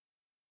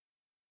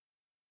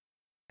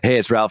Hey,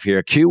 it's Ralph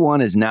here.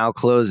 Q1 is now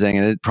closing,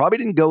 and it probably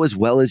didn't go as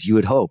well as you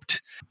had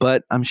hoped.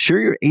 But I'm sure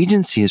your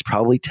agency is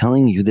probably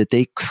telling you that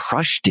they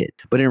crushed it.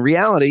 But in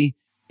reality,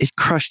 it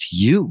crushed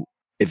you.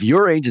 If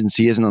your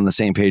agency isn't on the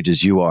same page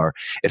as you are,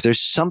 if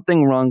there's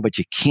something wrong, but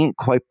you can't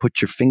quite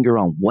put your finger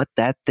on what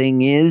that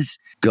thing is,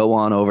 go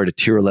on over to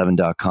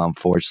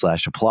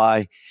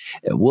tier11.com/apply,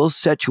 and we'll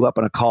set you up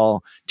on a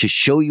call to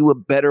show you a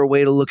better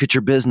way to look at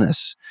your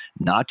business.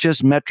 Not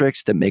just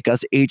metrics that make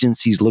us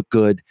agencies look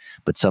good,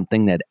 but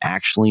something that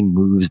actually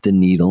moves the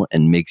needle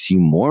and makes you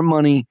more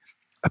money,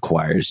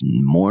 acquires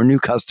more new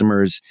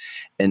customers,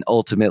 and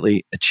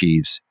ultimately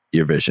achieves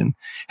your vision.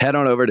 Head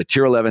on over to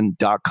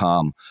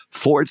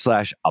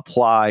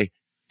tier11.com/apply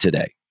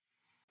today.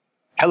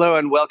 Hello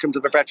and welcome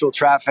to Perpetual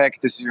Traffic.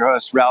 This is your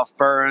host, Ralph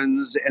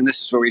Burns, and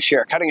this is where we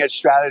share cutting-edge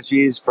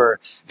strategies for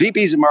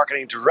VPs of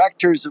marketing,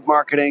 directors of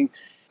marketing,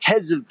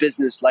 heads of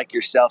business like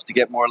yourself to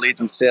get more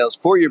leads and sales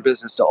for your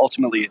business to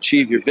ultimately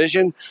achieve your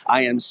vision.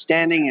 I am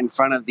standing in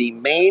front of the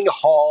main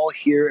hall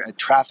here at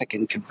Traffic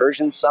and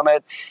Conversion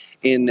Summit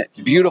in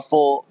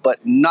beautiful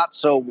but not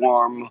so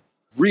warm,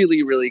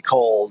 really, really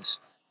cold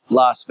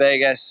Las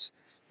Vegas.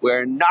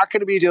 We're not going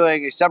to be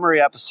doing a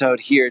summary episode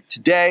here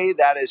today.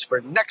 That is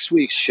for next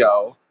week's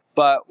show.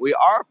 But we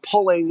are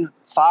pulling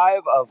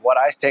 5 of what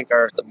I think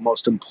are the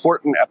most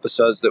important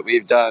episodes that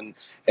we've done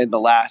in the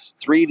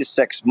last 3 to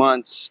 6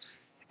 months.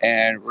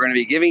 And we're going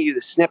to be giving you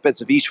the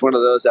snippets of each one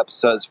of those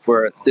episodes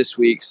for this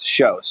week's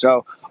show.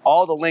 So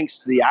all the links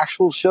to the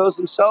actual shows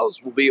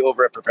themselves will be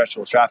over at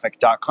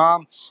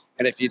perpetualtraffic.com.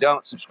 And if you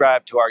don't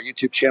subscribe to our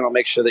YouTube channel,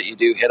 make sure that you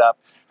do hit up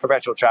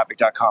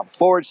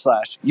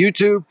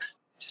perpetualtraffic.com/YouTube.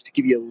 Just to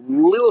give you a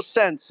little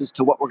sense as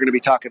to what we're going to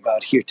be talking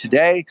about here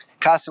today,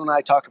 Cosmo and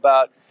I talk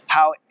about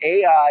how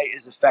AI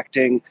is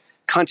affecting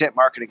content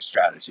marketing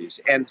strategies.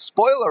 And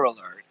spoiler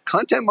alert,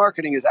 content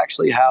marketing is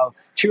actually how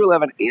Tier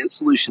 11 and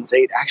Solutions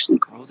 8 actually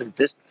grow their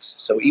business.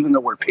 So even though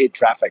we're paid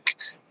traffic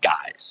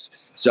guys.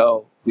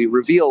 So we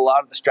reveal a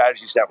lot of the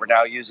strategies that we're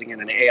now using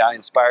in an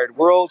AI-inspired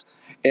world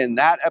in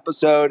that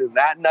episode, in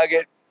that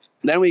nugget.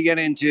 Then we get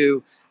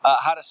into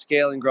how to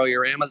scale and grow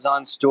your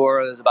Amazon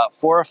store. There's about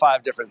 4 or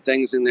 5 different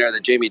things in there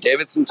that Jamie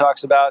Davidson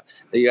talks about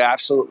that you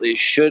absolutely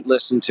should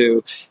listen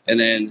to. And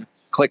then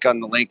click on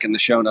the link in the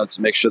show notes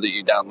and make sure that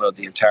you download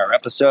the entire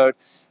episode.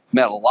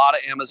 Met a lot of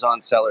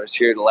Amazon sellers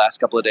here the last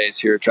couple of days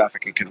here at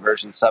Traffic and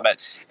Conversion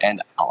Summit,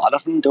 and a lot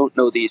of them don't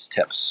know these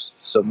tips.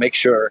 So make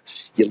sure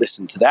you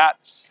listen to that.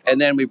 And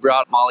then we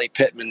brought Molly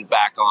Pittman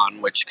back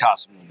on, which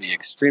Cosmo will be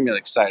extremely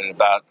excited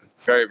about.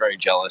 Very, very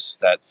jealous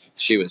that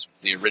she was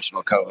the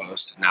original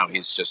co-host. Now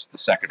he's just the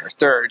second or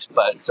third,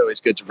 but it's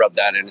always good to rub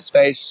that in his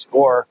face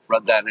or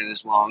rub that in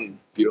his long,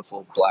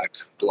 beautiful, black,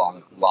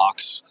 blonde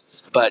locks.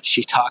 But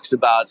she talks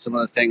about some of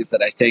the things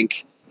that I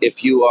think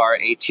if you are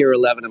a Tier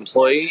 11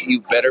 employee,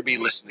 you better be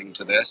listening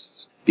to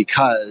this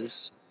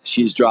because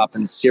she's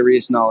dropping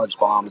serious knowledge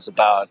bombs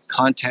about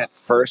content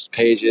first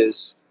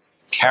pages,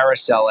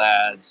 carousel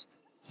ads,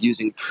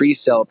 using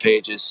pre-sale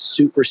pages,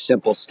 super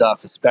simple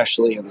stuff,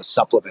 especially in the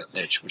supplement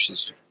niche, which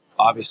is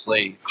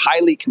obviously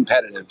highly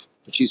competitive,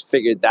 but she's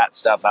figured that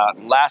stuff out.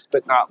 And last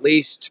but not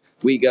least,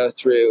 we go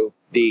through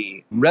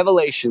the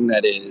revelation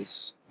that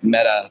is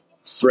Meta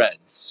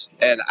Threads.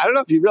 And I don't know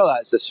if you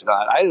realize this or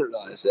not, I didn't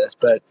realize this,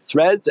 but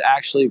Threads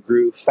actually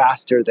grew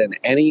faster than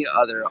any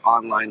other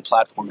online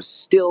platform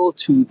still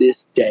to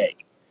this day.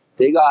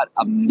 They got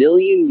 1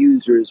 million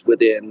users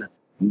within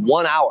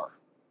 1 hour.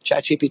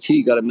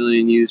 ChatGPT got 1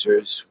 million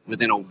users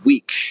within a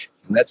week,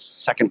 and that's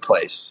second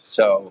place.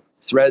 So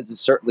Threads is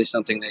certainly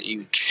something that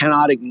you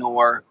cannot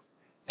ignore.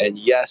 And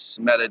yes,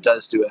 Meta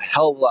does do a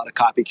hell of a lot of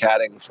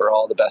copycatting for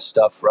all the best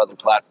stuff for other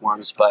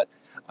platforms, but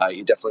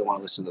you definitely want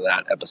to listen to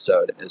that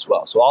episode as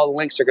well. So all the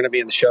links are going to be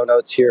in the show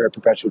notes here at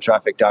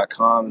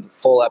perpetualtraffic.com, the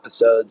full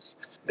episodes.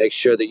 Make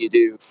sure that you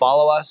do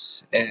follow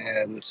us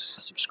and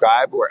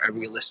subscribe wherever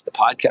you listen to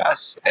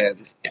podcasts.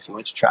 And if you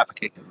went to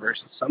Traffic and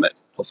Conversion Summit,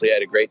 hopefully you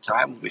had a great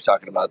time. We'll be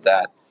talking about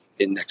that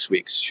in next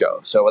week's show.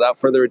 So without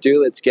further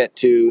ado, let's get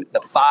to the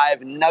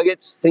 5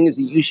 nuggets, things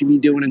that you should be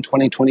doing in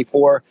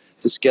 2024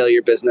 to scale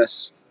your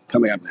business,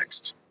 coming up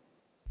next.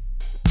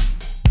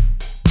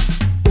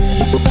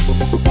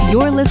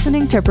 You're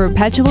listening to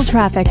Perpetual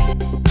Traffic.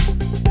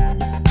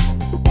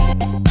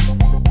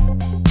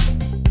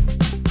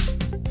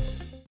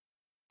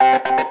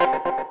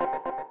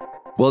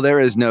 Well, there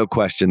is no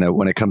question that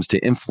when it comes to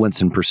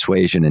influence and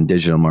persuasion in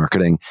digital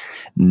marketing,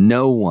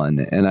 no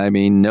one, and I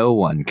mean no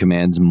one,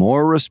 commands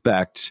more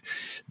respect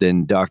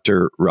than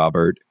Dr.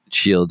 Robert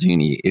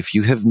Cialdini. If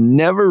you have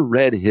never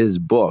read his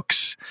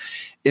books,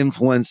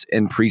 Influence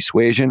and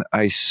Persuasion,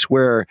 I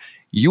swear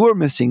you are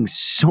missing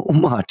so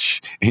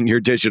much in your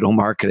digital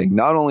marketing,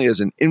 not only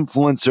as an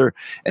influencer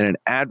and an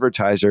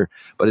advertiser,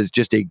 but as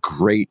just a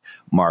great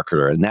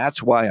marketer. And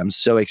that's why I'm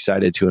so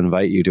excited to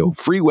invite you to a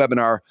free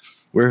webinar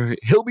where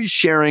he'll be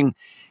sharing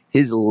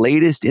his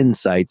latest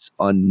insights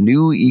on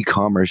new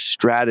e-commerce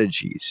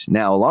strategies.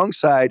 Now,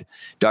 alongside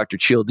Dr.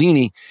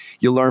 Cialdini,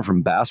 you'll learn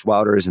from Bass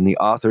Wouters and the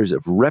authors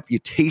of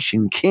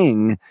Reputation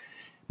King,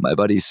 my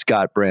buddies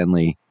Scott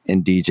Branley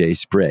and DJ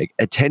Sprigg.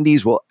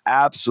 Attendees will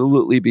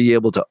absolutely be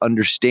able to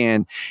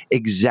understand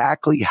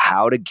exactly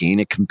how to gain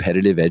a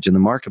competitive edge in the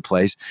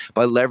marketplace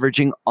by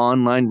leveraging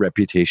online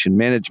reputation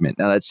management.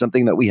 Now, that's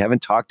something that we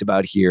haven't talked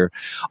about here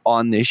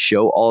on this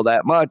show all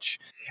that much.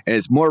 And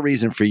it's more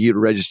reason for you to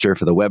register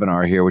for the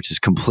webinar here, which is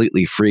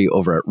completely free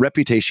over at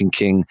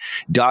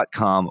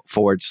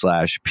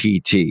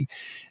reputationking.com/PT.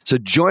 So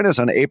join us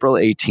on April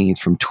 18th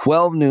from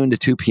 12 noon to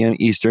 2 p.m.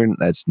 Eastern.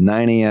 That's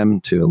 9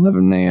 a.m. to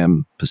 11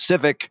 a.m.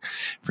 Pacific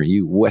for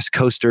you West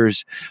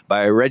Coasters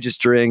by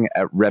registering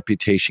at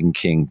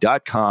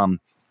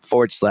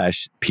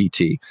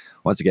reputationking.com/PT.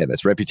 Once again,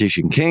 that's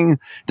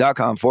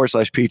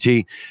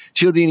reputationking.com/PT.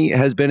 Cialdini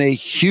has been a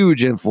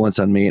huge influence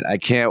on me, and I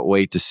can't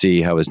wait to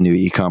see how his new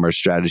e-commerce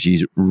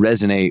strategies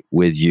resonate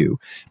with you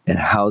and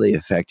how they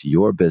affect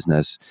your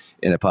business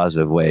in a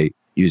positive way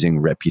using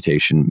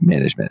reputation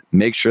management.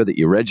 Make sure that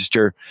you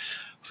register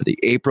for the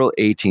April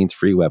 18th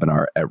free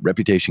webinar at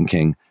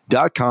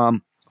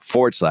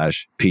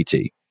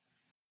reputationking.com/PT.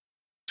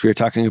 We are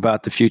talking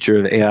about the future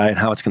of AI and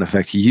how it's going to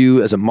affect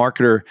you as a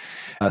marketer,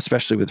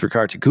 especially with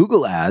regard to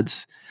Google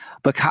Ads.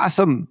 But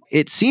Qasim,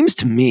 it seems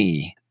to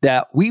me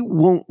that we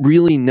won't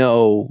really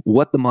know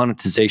what the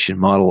monetization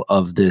model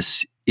of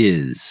this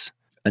is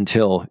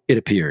until it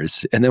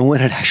appears. And then when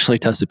it actually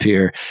does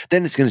appear,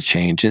 then it's going to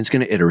change and it's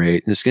going to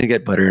iterate and it's going to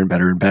get better and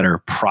better and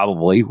better,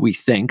 probably, we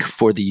think,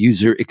 for the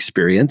user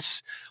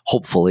experience,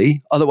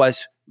 hopefully.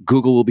 Otherwise,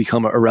 Google will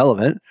become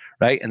irrelevant,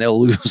 right? And they'll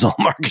lose all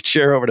market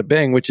share over to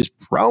Bing, which is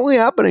probably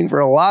happening for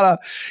a lot of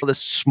the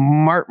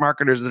smart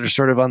marketers that are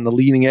sort of on the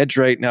leading edge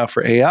right now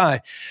for AI.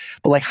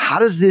 But like, how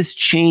does this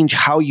change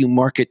how you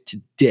market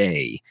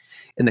today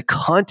and the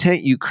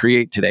content you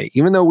create today?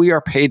 Even though we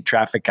are paid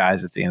traffic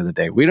guys at the end of the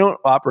day, we don't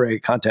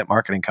operate content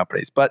marketing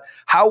companies, but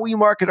how we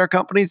market our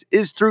companies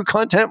is through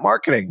content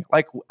marketing.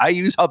 Like I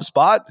use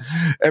HubSpot,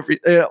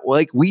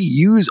 we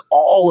use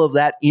all of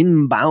that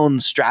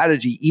inbound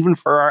strategy, even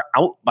for our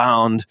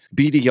outbound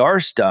BDR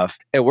stuff.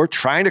 And we're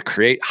trying to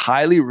create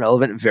highly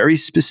relevant, very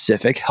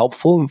specific,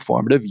 helpful,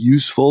 informative,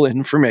 useful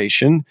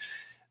information,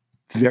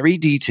 very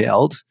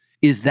detailed.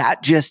 Is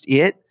that just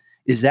it?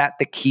 Is that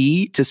the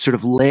key to sort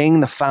of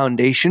laying the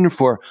foundation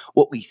for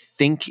what we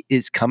think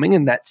is coming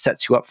and that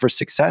sets you up for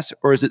success?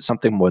 Or is it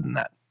something more than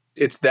that?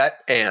 It's that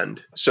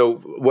and. So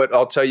what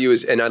I'll tell you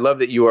is, and I love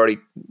that you already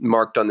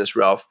marked on this,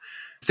 Ralph,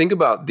 think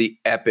about the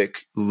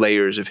epic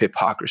layers of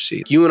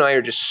hypocrisy. You and I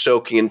are just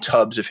soaking in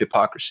tubs of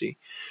hypocrisy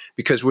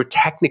because we're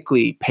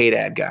technically paid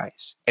ad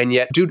guys. And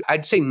yet, dude,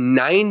 I'd say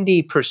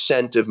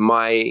 90% of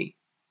my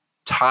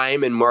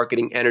time and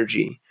marketing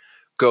energy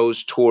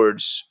goes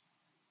towards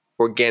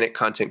organic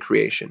content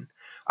creation.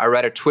 I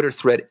write a Twitter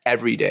thread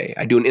every day.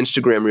 I do an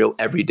Instagram reel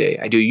every day.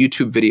 I do a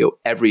YouTube video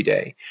every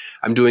day.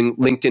 I'm doing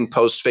LinkedIn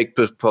posts, fake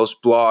posts,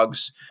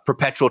 blogs,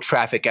 perpetual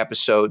traffic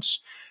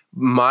episodes.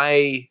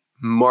 My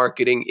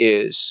marketing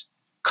is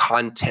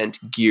content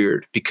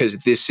geared because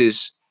this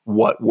is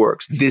what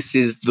works. This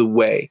is the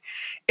way.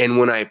 And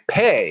when I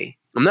pay,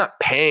 I'm not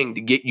paying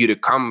to get you to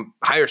come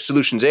hire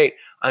Solutions 8.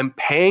 I'm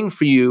paying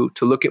for you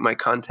to look at my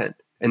content.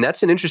 And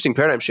that's an interesting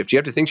paradigm shift. You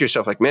have to think to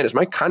yourself like, man, is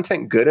my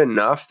content good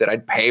enough that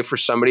I'd pay for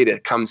somebody to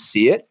come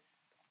see it?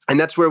 And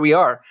that's where we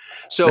are.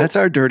 So that's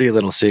our dirty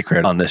little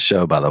secret on this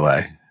show, by the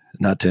way.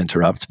 Not to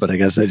interrupt, but I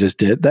guess I just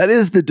did. That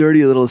is the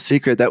dirty little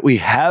secret that we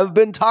have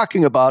been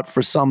talking about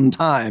for some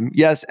time.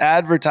 Yes,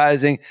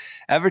 advertising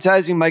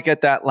might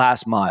get that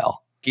last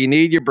mile. You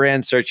need your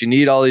brand search. You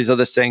need all these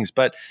other things.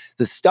 But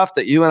the stuff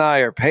that you and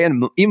I are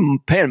paying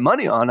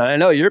money on, and I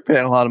know you're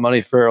paying a lot of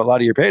money for a lot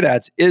of your paid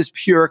ads, is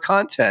pure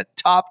content.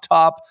 Top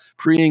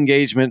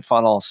pre-engagement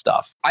funnel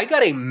stuff. I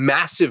got a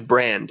massive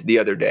brand the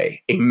other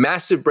day, a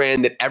massive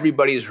brand that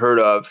everybody's heard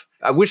of.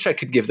 I wish I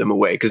could give them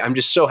away because I'm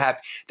just so happy.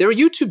 They're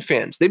YouTube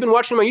fans. They've been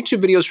watching my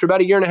YouTube videos for about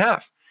a year and a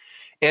half.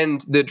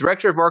 And the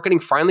director of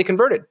marketing finally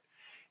converted.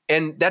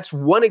 And that's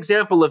one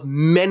example of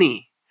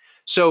many.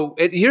 So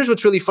here's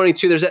what's really funny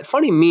too. There's that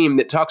funny meme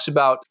that talks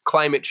about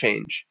climate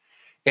change.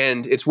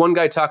 And it's one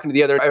guy talking to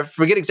the other. I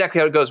forget exactly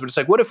how it goes, but it's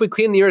like, what if we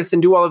clean the earth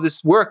and do all of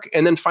this work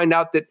and then find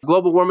out that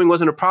global warming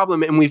wasn't a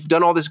problem and we've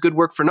done all this good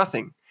work for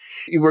nothing?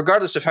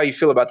 Regardless of how you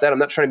feel about that, I'm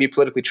not trying to be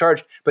politically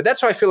charged, but that's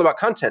how I feel about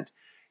content.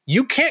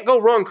 You can't go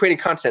wrong creating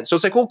content. So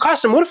it's like, well,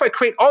 Qasim, what if I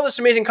create all this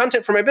amazing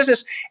content for my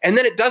business and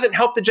then it doesn't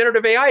help the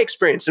generative AI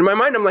experience? In my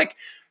mind, I'm like,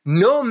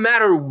 no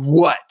matter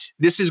what,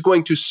 this is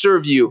going to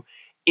serve you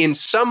in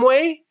some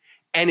way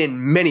and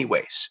in many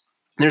ways.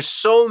 There's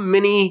so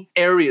many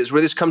areas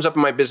where this comes up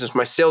in my business.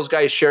 My sales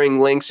guy is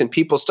sharing links and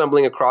people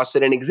stumbling across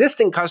it and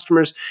existing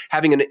customers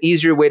having an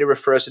easier way to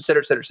refer us, et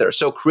cetera, et cetera, et cetera.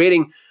 So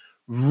creating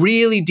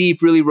really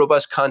deep, really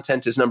robust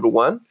content is number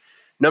one.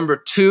 Number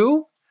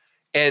two,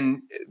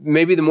 and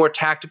maybe the more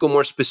tactical,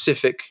 more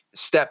specific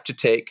step to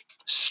take,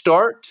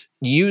 start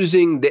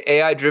using the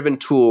AI-driven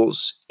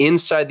tools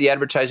inside the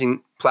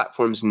advertising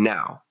platforms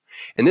now.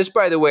 And this,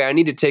 by the way, I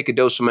need to take a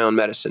dose of my own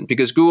medicine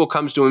because Google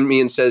comes to me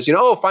and says,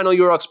 oh, final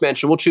URL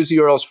expansion, we'll choose the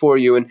URLs for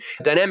you. And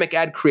dynamic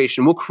ad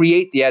creation, we'll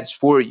create the ads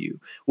for you.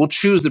 We'll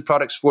choose the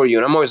products for you.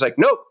 And I'm always like,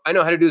 nope, I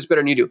know how to do this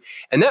better than you do.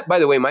 And that, by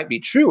the way, might be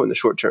true in the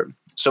short term.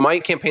 So my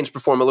campaigns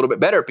perform a little bit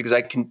better because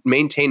I can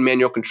maintain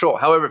manual control.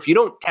 However, if you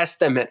don't test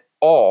them at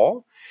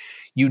all,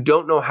 you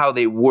don't know how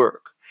they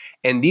work.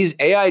 And these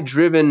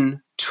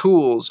AI-driven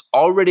tools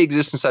already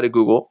exist inside of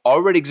Google,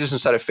 already exist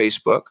inside of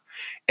Facebook.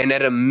 And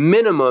at a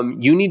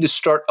minimum, you need to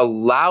start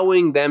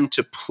allowing them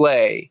to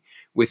play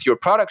with your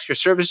products, your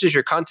services,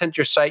 your content,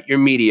 your site, your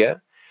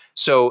media.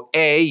 So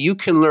A, you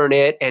can learn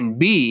it, and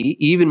B,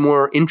 even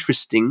more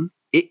interesting,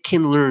 it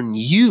can learn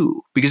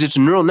you because it's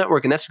a neural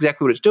network and that's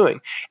exactly what it's doing.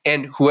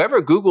 And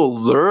whoever Google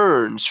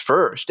learns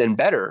first and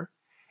better,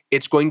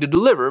 it's going to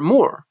deliver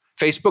more.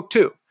 Facebook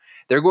too.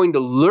 They're going to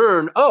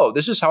learn, oh,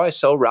 this is how I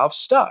sell Ralph's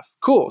stuff.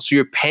 Cool. So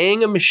you're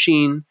paying a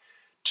machine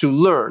to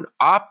learn,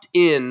 opt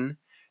in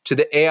to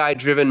the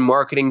AI-driven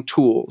marketing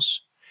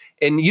tools.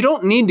 And you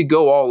don't need to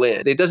go all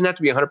in. It doesn't have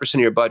to be 100% of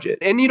your budget.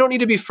 And you don't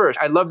need to be first.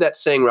 I love that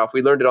saying, Ralph.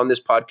 We learned it on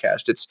this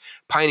podcast. It's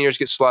pioneers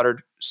get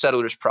slaughtered,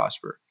 settlers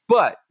prosper.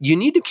 But you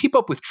need to keep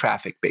up with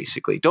traffic,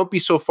 basically. Don't be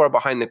so far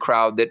behind the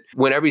crowd that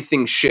when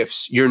everything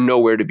shifts, you're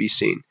nowhere to be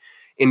seen.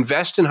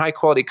 Invest in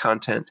high-quality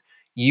content.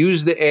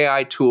 Use the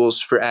AI tools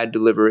for ad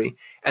delivery.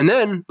 And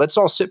then let's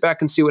all sit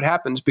back and see what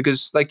happens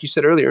because, like you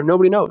said earlier,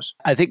 nobody knows.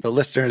 I think the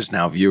listeners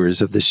now,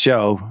 viewers of the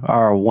show,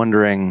 are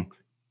wondering,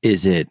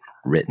 is it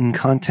written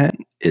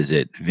content? Is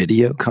it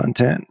video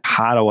content?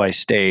 How do I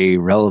stay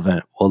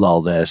relevant with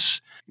all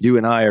this? You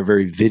and I are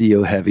very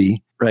video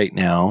heavy right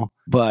now,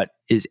 but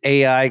is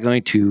AI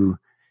going to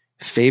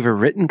favor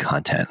written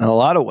content? In a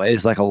lot of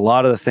ways, like a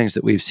lot of the things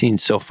that we've seen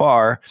so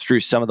far through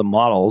some of the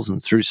models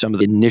and through some of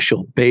the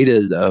initial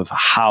betas of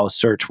how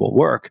search will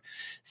work,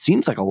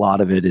 seems like a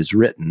lot of it is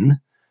written.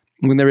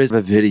 When there is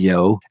a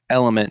video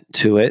element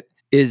to it,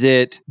 is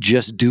it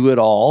just do it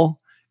all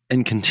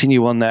and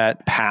continue on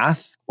that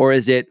path? Or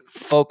is it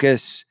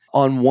focus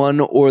on one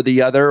or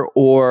the other,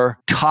 or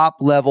top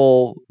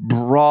level,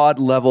 broad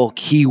level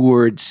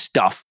keyword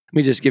stuff? Let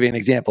me just give you an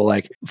example,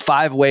 like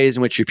 5 ways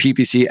in which your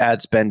PPC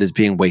ad spend is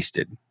being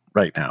wasted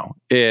right now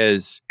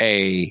is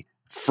a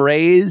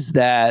phrase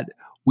that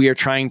we are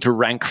trying to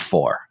rank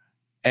for.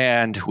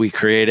 And we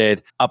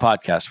created a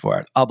podcast for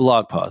it, a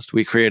blog post.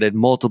 We created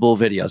multiple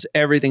videos,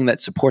 everything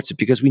that supports it,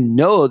 because we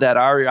know that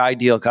our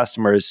ideal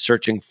customer is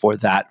searching for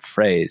that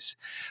phrase.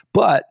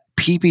 But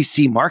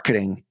PPC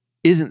marketing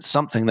isn't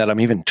something that I'm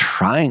even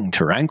trying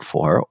to rank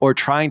for or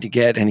trying to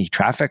get any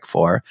traffic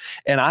for.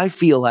 And I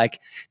feel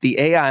like the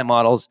AI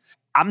models,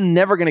 I'm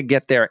never going to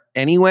get there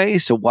anyway.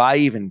 So why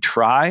even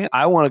try?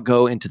 I want to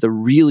go into the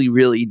really,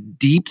 really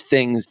deep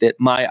things that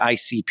my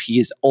ICP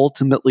is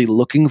ultimately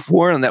looking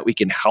for and that we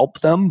can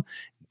help them,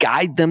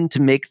 guide them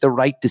to make the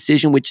right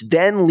decision, which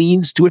then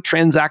leads to a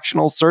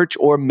transactional search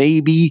or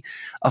maybe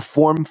a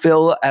form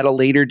fill at a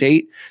later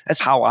date.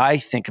 That's how I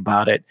think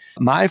about it.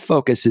 My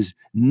focus is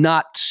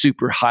not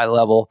super high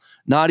level,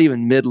 not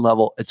even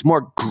mid-level. It's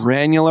more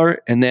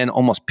granular and then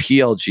almost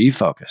PLG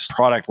focused,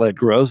 product-led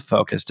growth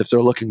focused if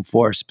they're looking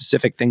for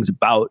specific things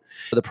about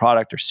the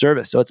product or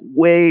service. So it's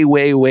way,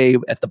 way, way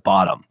at the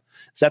bottom.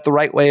 Is that the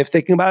right way of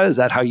thinking about it? Is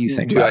that how you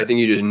think about it? I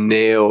think you just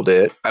nailed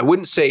it. I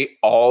wouldn't say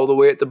all the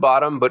way at the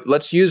bottom, but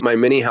let's use my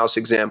mini house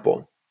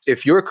example.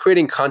 If you're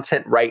creating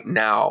content right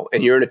now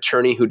and you're an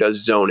attorney who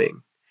does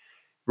zoning,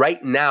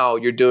 right now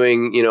you're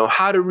doing,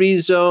 how to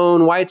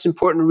rezone, why it's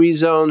important to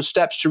rezone,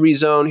 steps to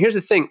rezone. Here's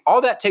the thing. All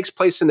that takes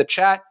place in the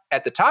chat,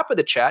 at the top of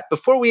the chat,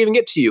 before we even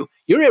get to you.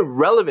 You're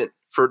irrelevant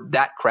for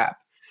that crap.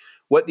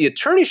 What the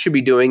attorney should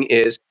be doing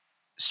is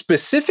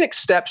specific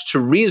steps to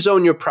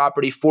rezone your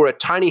property for a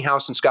tiny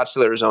house in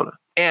Scottsdale, Arizona.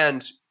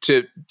 And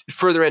to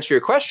further answer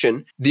your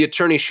question, the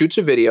attorney shoots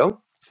a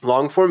video,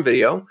 long form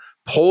video,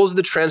 pulls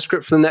the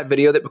transcript from that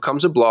video that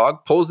becomes a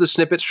blog, pulls the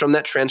snippets from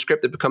that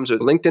transcript that becomes a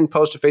LinkedIn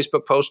post, a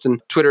Facebook post,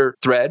 and Twitter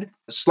thread,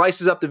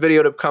 slices up the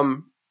video to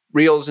become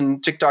Reels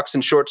and TikToks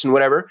and Shorts and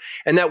whatever.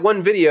 And that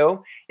one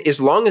video,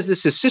 as long as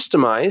this is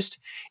systemized,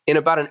 in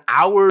about an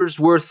hour's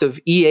worth of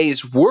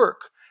EA's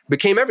work,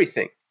 became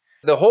everything.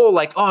 The whole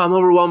I'm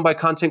overwhelmed by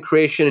content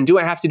creation and do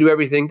I have to do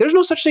everything? There's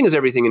no such thing as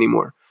everything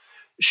anymore.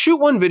 Shoot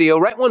one video,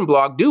 write one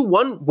blog, do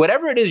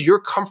whatever it is your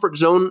comfort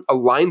zone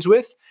aligns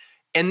with.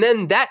 And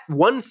then that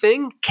one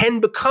thing can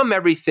become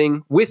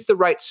everything with the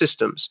right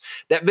systems.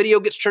 That video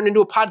gets turned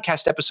into a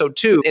podcast episode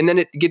too. And then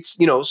it gets,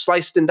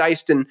 sliced and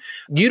diced. And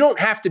you don't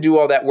have to do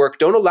all that work.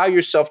 Don't allow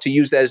yourself to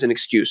use that as an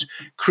excuse.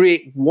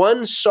 Create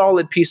one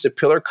solid piece of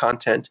pillar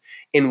content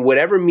in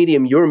whatever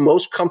medium you're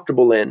most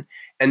comfortable in.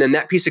 And then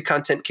that piece of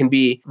content can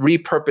be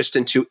repurposed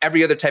into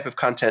every other type of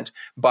content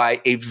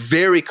by a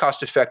very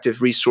cost-effective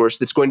resource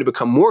that's going to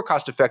become more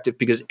cost-effective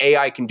because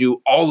AI can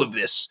do all of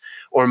this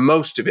or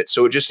most of it.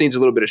 So it just needs a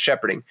little bit of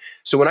shepherding.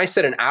 So when I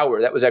said an hour,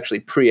 that was actually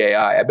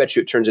pre-AI. I bet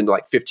you it turns into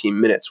 15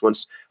 minutes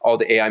once all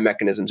the AI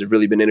mechanisms have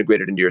really been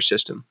integrated into your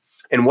system.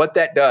 And what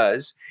that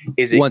does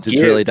is once it's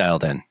really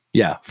dialed in.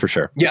 Yeah, for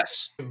sure.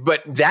 Yes.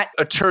 But that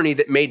attorney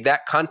that made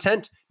that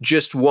content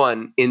just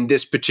won in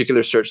this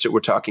particular search that we're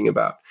talking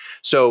about.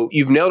 So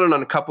you've nailed it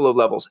on a couple of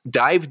levels.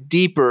 Dive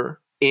deeper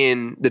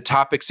in the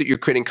topics that you're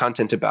creating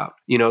content about.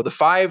 The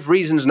 5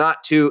 reasons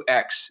not to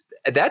X.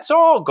 That's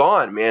all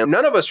gone, man.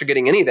 None of us are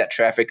getting any of that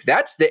traffic.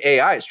 That's the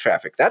AI's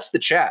traffic. That's the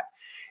chat.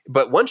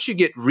 But once you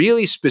get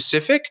really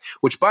specific,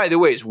 which by the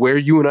way is where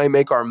you and I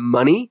make our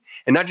money,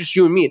 and not just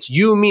you and me, it's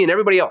you, me, and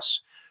everybody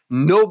else.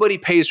 Nobody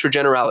pays for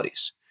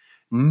generalities.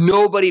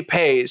 Nobody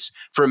pays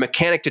for a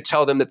mechanic to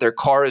tell them that their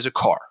car is a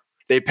car.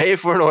 They pay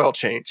for an oil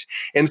change.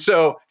 And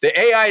so the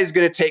AI is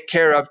going to take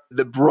care of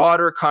the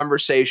broader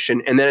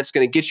conversation. And then it's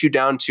going to get you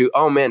down to,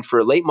 oh man, for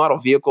a late model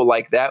vehicle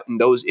like that and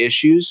those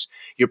issues,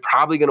 you're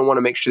probably going to want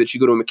to make sure that you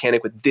go to a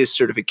mechanic with this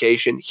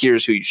certification.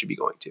 Here's who you should be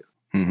going to.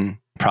 Mm-hmm.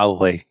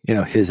 Probably,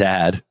 his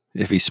ad,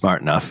 if he's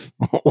smart enough,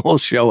 will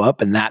show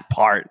up in that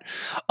part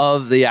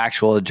of the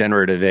actual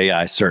generative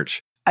AI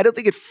search. I don't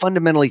think it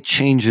fundamentally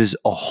changes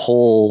a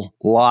whole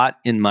lot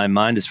in my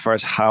mind as far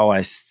as how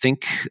I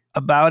think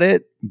about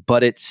it,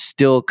 but it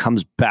still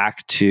comes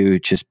back to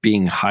just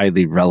being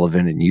highly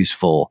relevant and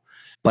useful.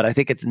 But I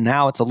think it's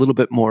a little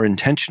bit more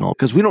intentional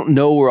because we don't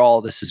know where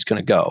all this is going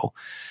to go.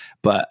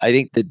 But I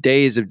think the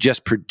days of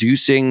just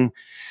producing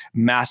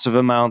massive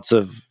amounts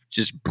of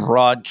just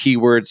broad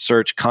keyword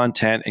search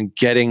content and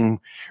getting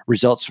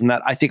results from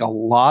that. I think a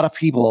lot of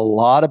people, a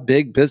lot of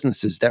big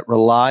businesses that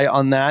rely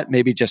on that,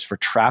 maybe just for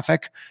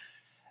traffic,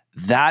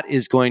 that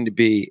is going to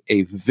be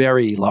a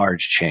very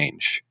large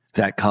change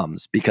that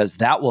comes because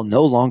that will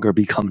no longer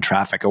become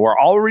traffic. And we're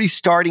already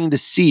starting to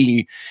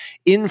see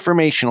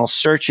informational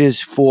searches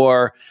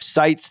for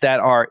sites that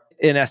are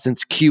in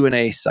essence,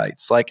 Q&A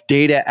sites like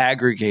data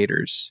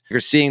aggregators.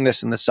 You're seeing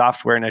this in the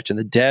software niche and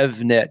the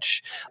dev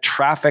niche,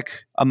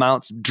 traffic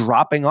amounts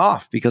dropping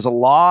off because a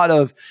lot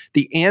of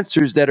the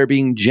answers that are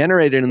being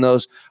generated in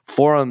those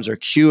forums or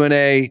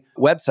Q&A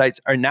websites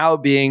are now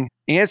being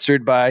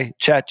answered by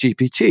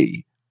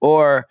ChatGPT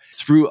or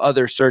through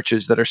other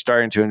searches that are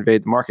starting to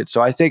invade the market.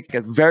 So I think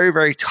at very,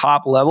 very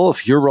top level,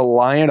 if you're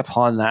reliant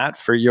upon that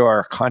for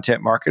your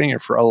content marketing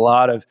and for a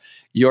lot of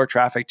your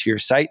traffic to your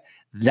site,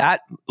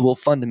 that will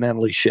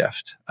fundamentally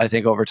shift, I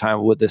think, over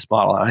time with this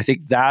model. And I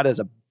think that is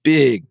a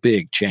big,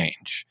 big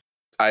change.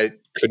 I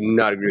could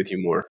not agree with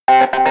you more.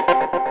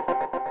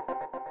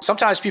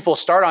 Sometimes people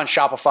start on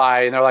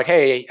Shopify and they're like,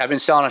 hey, I've been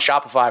selling on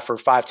Shopify for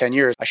 5-10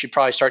 years. I should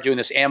probably start doing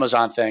this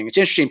Amazon thing. It's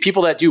interesting.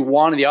 People that do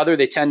one or the other,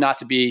 they tend not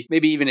to be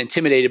maybe even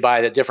intimidated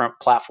by the different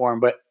platform.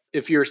 But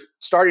if you're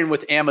starting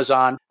with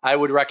Amazon, I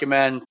would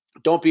recommend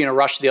don't be in a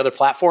rush to the other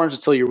platforms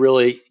until you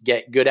really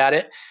get good at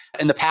it.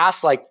 In the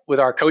past, like with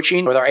our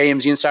coaching, with our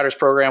AMZ Insiders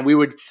program, we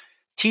would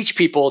teach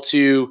people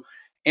to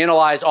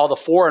analyze all the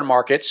foreign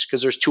markets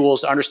because there's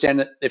tools to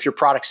understand if your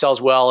product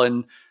sells well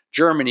in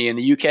Germany, in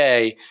the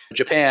UK,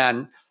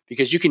 Japan,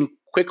 because you can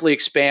quickly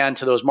expand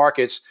to those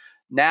markets.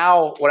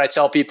 Now, what I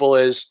tell people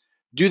is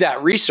do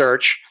that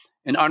research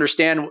and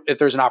understand if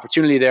there's an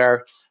opportunity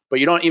there, but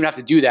you don't even have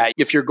to do that.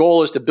 If your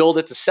goal is to build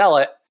it to sell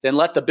it, then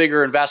let the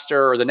bigger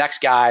investor or the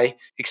next guy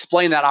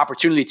explain that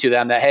opportunity to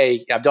them that,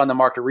 hey, I've done the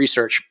market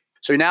research.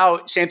 So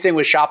now, same thing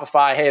with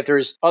Shopify. Hey, if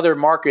there's other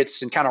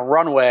markets and kind of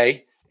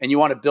runway and you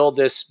want to build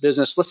this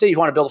business, let's say you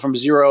want to build it from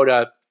 0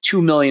 to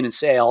 2 million in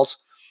sales.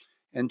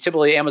 And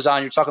typically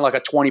Amazon, you're talking like a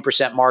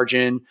 20%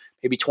 margin,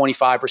 maybe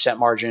 25%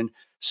 margin.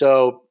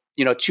 So,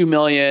 2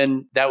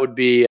 million, that would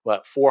be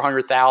what,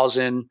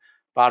 400,000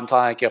 bottom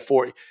line,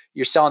 like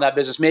you're selling that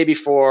business maybe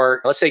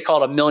for, let's say,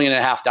 call it $1.5 million,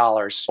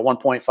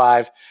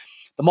 1.5.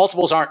 The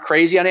multiples aren't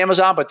crazy on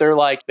Amazon, but they're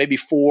like maybe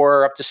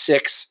 4 up to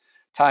 6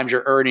 times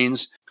your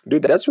earnings.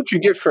 Dude, that's what you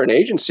get for an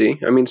agency.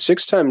 I mean,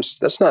 6 times,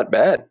 that's not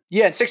bad.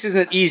 Yeah, and 6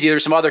 isn't easy.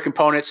 There's some other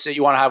components that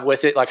you want to have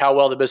with it, like how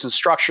well the business is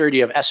structured.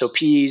 You have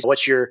SOPs.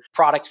 What's your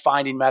product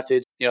finding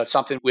methods? It's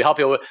something we help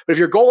you with. But if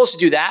your goal is to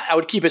do that, I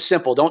would keep it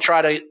simple. Don't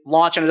try to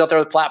launch on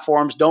other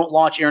platforms. Don't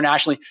launch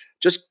internationally.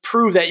 Just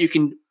prove that you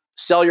can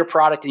sell your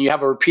product and you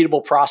have a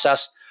repeatable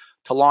process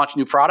to launch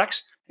new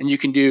products, and you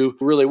can do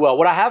really well.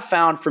 What I have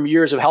found from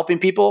years of helping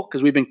people,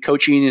 because we've been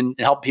coaching and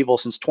helping people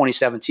since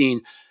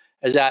 2017,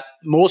 is that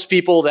most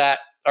people that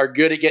are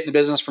good at getting the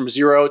business from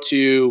 0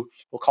 to,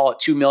 we'll call it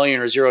 2 million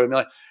or 0 to 1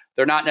 million,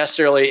 they're not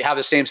necessarily have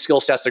the same skill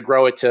sets to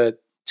grow it to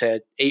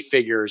 8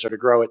 figures or to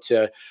grow it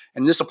to,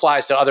 and this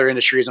applies to other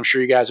industries. I'm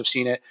sure you guys have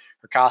seen it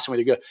or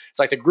constantly good. It's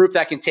like the group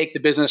that can take the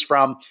business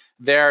from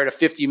there to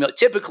 50 million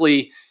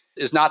typically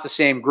is not the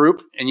same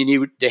group, and you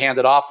need to hand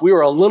it off. We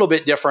were a little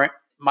bit different,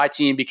 my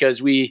team,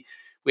 because we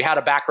had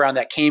a background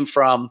that came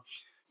from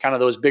kind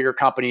of those bigger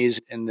companies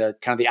and the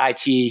kind of the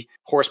IT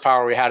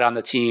horsepower we had on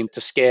the team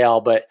to scale.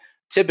 But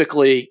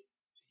typically,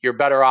 you're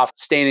better off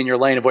staying in your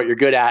lane of what you're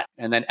good at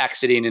and then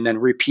exiting and then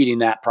repeating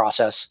that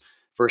process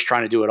versus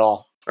trying to do it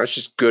all. That's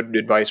just good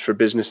advice for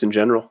business in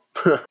general.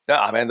 Yeah,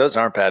 I mean, those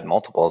aren't bad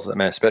multiples. I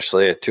mean,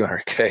 especially at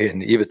 200K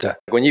and EBITDA.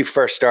 When you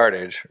first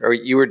started, or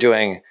you were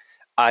doing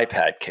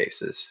iPad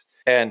cases,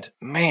 and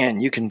man,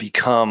 you can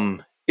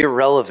become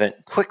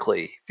irrelevant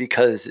quickly,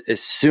 because as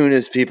soon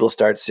as people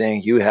start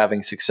seeing you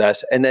having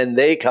success and then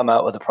they come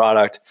out with a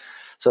product.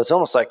 So it's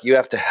almost like you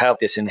have to have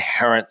this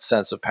inherent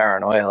sense of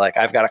paranoia. Like,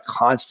 I've got to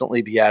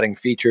constantly be adding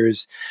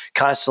features,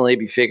 constantly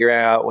be figuring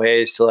out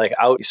ways to like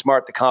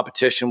outsmart the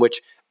competition,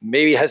 which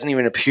maybe hasn't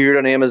even appeared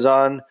on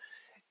Amazon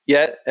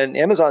yet. And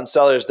Amazon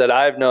sellers that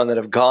I've known that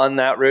have gone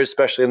that route,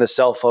 especially in the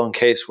cell phone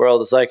case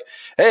world, is like,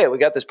 hey, we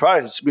got this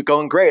product, it's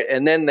going great.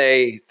 And then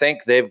they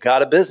think they've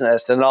got a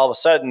business. And all of a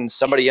sudden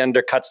somebody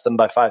undercuts them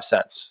by 5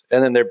 cents.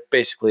 And then they're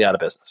basically out of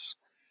business.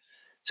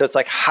 So it's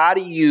like, how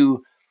do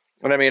you,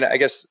 and I mean, I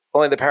guess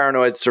only the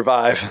paranoid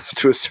survive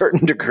to a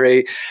certain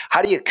degree.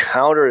 How do you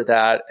counter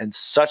that in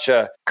such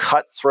a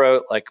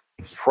cutthroat, like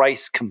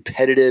price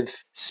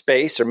competitive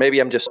space? Or maybe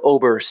I'm just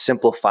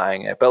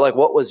oversimplifying it, but like,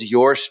 what was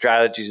your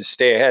strategy to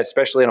stay ahead,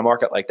 especially in a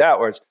market like that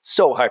where it's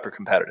so hyper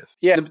competitive?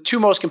 Yeah, the two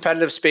most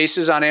competitive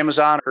spaces on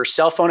Amazon are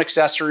cell phone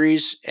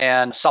accessories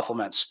and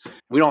supplements.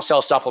 We don't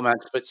sell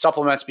supplements, but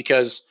supplements,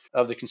 because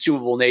of the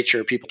consumable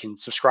nature, people can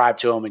subscribe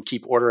to them and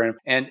keep ordering.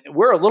 And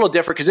we're a little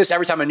different because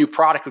every time a new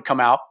product would come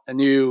out, a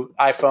new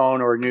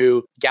iPhone or a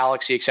new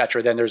Galaxy, et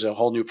cetera, then there's a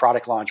whole new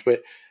product launch.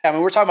 But I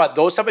mean, we're talking about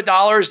those type of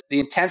dollars. The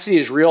intensity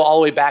is real all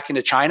the way back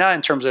into China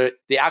in terms of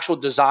the actual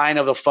design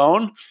of the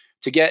phone.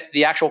 To get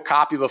the actual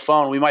copy of a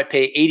phone, we might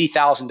pay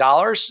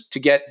 $80,000 to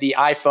get the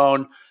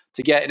iPhone,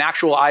 to get an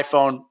actual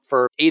iPhone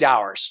for 8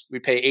 hours. We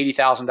pay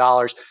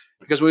 $80,000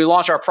 because when we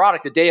launch our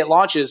product, the day it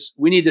launches,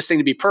 we need this thing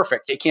to be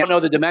perfect. It can't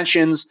know the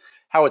dimensions,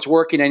 how it's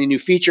working, any new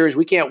features.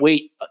 We can't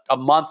wait a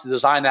month to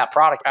design that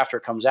product after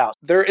it comes out.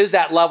 There is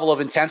that level of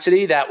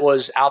intensity that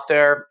was out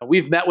there.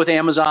 We've met with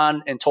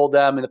Amazon and told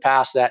them in the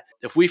past that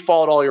if we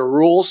followed all your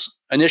rules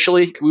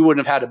initially, we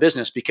wouldn't have had a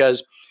business,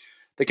 because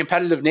the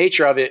competitive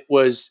nature of it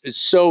is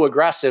so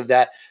aggressive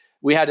that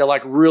we had to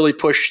like really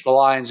push the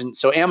lines. And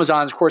so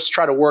Amazon, of course,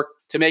 try to work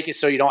to make it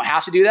so you don't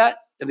have to do that.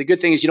 And the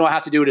good thing is you don't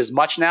have to do it as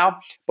much now,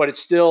 but it's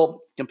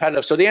still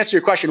competitive. So the answer to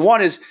your question,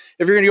 one is,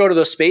 if you're going to go to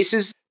those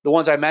spaces, the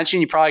ones I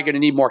mentioned, you're probably going to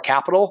need more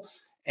capital.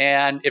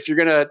 And if you're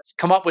going to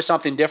come up with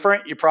something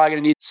different, you're probably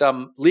going to need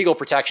some legal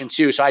protection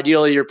too. So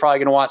ideally, you're probably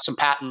going to want some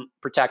patent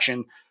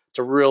protection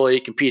to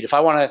really compete. If I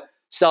want to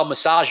sell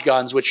massage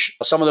guns, which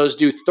some of those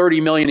do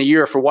 $30 million a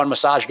year for one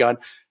massage gun,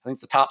 I think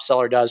the top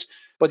seller does.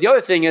 But the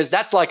other thing is,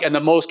 that's like in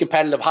the most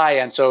competitive high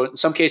end. So in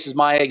some cases,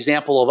 my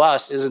example of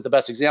us isn't the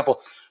best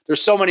example.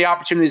 There's so many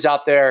opportunities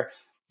out there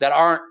that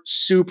aren't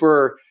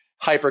super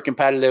hyper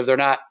competitive. They're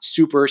not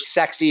super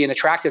sexy and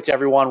attractive to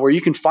everyone, where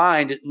you can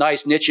find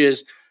nice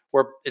niches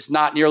where it's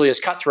not nearly as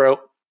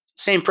cutthroat.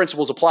 Same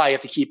principles apply. You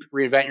have to keep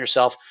reinventing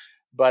yourself,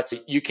 but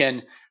you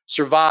can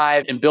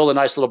survive and build a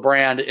nice little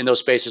brand in those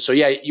spaces. So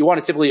yeah, you want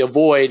to typically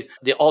avoid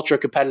the ultra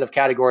competitive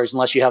categories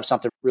unless you have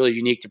something really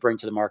unique to bring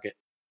to the market.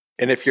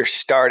 And if you're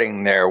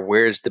starting there,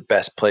 where's the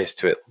best place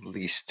to at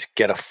least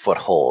get a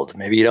foothold?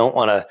 Maybe you don't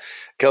want to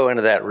go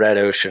into that red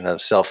ocean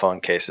of cell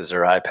phone cases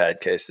or iPad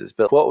cases,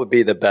 but what would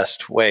be the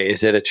best way?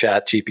 Is it a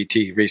chat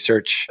GPT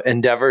research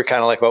endeavor,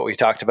 kind of like what we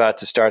talked about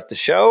to start the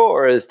show?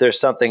 Or is there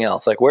something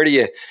else? Like, where do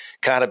you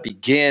kind of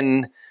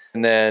begin?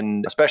 And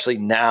then, especially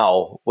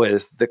now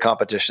with the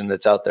competition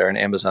that's out there and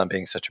Amazon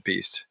being such a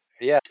beast.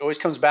 Yeah, it always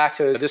comes back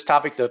to this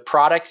topic, the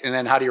product, and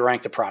then how do you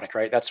rank the product,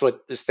 right? That's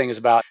what this thing is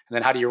about. And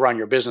then how do you run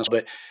your business?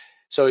 But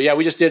so yeah,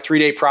 we just did a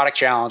 3-day product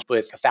challenge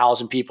with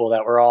 1,000 people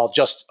that were all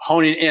just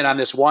honing in on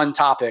this one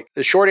topic.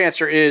 The short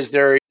answer is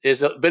there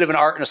is a bit of an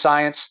art and a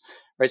science,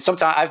 right?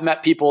 Sometimes I've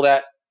met people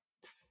that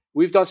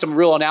we've done some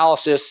real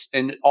analysis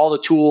and all the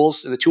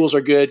tools, and the tools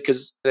are good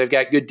because they've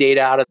got good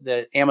data out of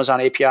the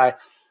Amazon API.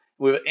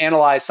 We've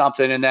analyzed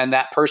something, and then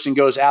that person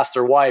goes ask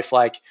their wife,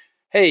 like,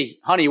 hey,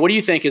 honey, what do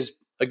you think is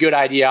a good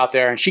idea out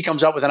there? And she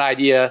comes up with an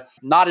idea,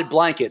 knotted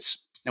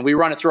blankets. And we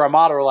run it through our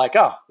model. We're like,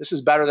 oh, this is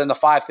better than the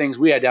 5 things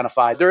we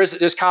identified. There is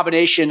this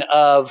combination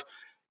of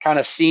kind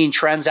of seeing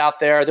trends out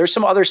there. There's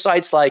some other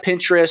sites like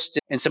Pinterest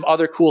and some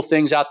other cool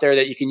things out there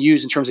that you can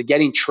use in terms of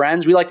getting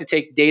trends. We like to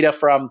take data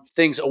from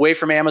things away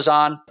from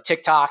Amazon,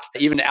 TikTok,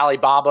 even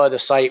Alibaba, the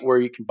site where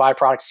you can buy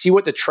products, see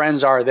what the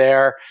trends are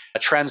there,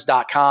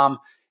 trends.com,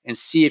 and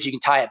see if you can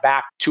tie it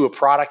back to a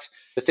product.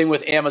 The thing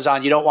with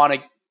Amazon, you don't want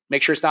to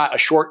make sure it's not a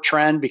short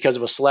trend because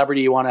of a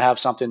celebrity. You want to have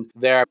something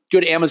there.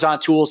 Good Amazon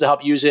tools to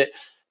help use it.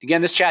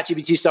 Again, this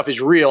ChatGPT stuff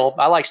is real.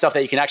 I like stuff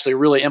that you can actually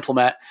really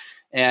implement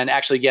and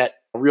actually get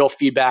real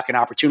feedback and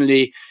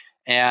opportunity.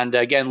 And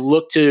again,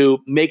 look to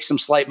make some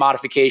slight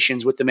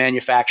modifications with the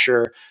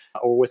manufacturer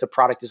or with a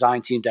product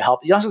design team to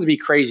help. You don't have to be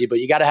crazy, but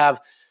you got to have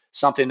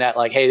something that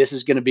like, hey, this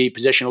is going to be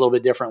positioned a little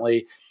bit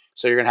differently.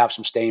 So you're going to have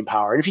some staying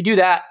power. And if you do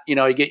that,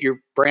 you get your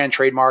brand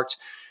trademarked.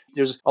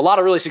 There's a lot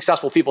of really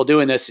successful people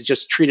doing this.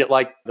 Just treat it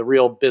like the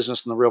real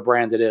business and the real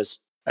brand it is.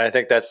 I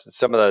think that's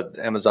some of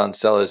the Amazon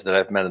sellers that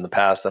I've met in the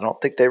past. I don't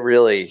think they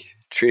really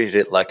treated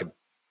it like a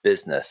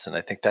business. And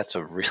I think that's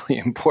a really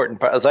important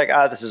part. I was like,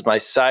 this is my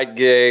side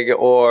gig,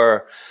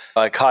 or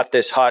I caught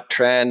this hot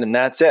trend and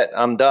that's it.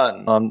 I'm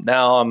done.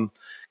 Now I'm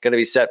going to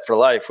be set for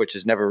life, which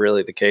is never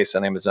really the case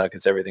on Amazon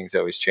because everything's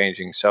always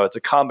changing. So it's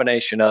a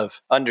combination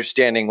of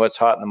understanding what's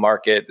hot in the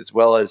market as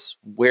well as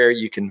where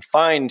you can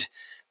find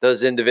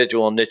those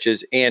individual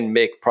niches and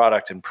make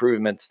product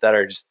improvements that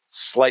are just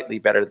slightly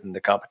better than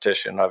the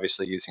competition.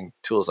 Obviously, using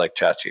tools like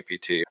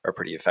ChatGPT are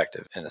pretty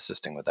effective in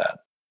assisting with that.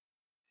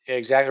 Yeah,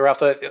 exactly, Ralph.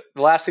 The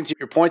last thing to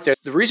your point there,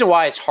 the reason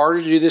why it's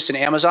harder to do this in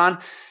Amazon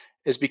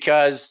is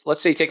because, let's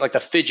say you take like the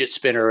fidget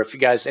spinner. If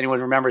anyone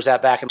remembers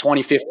that back in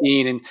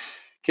 2015, and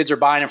kids are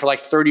buying them for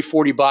like 30,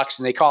 $40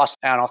 and they cost,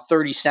 I don't know,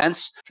 30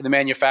 cents for the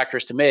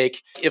manufacturers to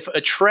make. If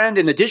a trend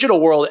in the digital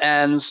world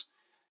ends,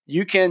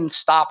 you can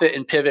stop it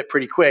and pivot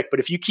pretty quick. But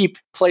if you keep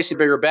placing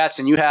bigger bets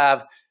and you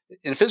have,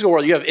 in the physical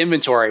world, you have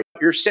inventory,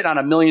 you're sitting on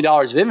 $1 million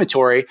of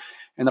inventory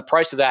and the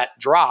price of that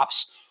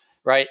drops,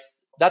 right?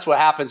 That's what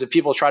happens if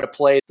people try to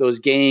play those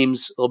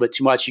games a little bit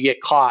too much. You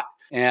get caught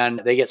and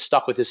they get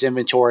stuck with this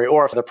inventory,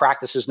 or if the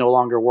practices no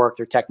longer work,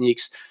 their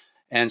techniques.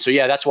 And so,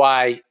 yeah, that's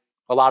why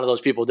a lot of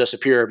those people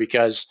disappear,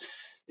 because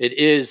it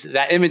is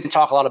that inventory.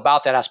 Talk a lot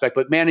about that aspect,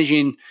 but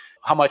managing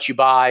how much you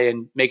buy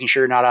and making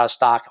sure you're not out of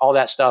stock, all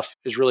that stuff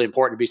is really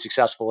important to be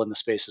successful in the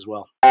space as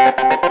well.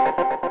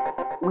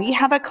 We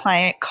have a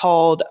client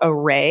called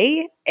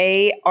Arrae,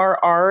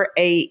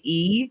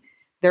 Arrae.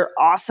 They're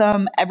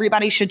awesome.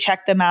 Everybody should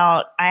check them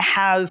out. I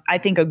have, I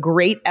think, a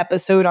great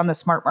episode on the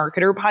Smart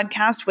Marketer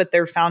podcast with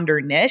their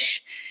founder,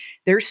 Nish.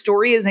 Their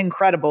story is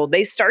incredible.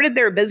 They started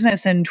their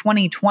business in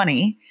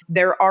 2020.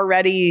 They're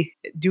already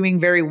doing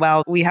very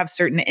well. We have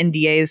certain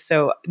NDAs,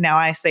 so now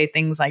I say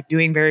things like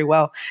doing very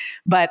well.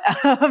 But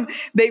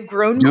they've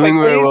grown doing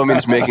quickly. very well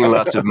means making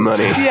lots of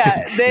money.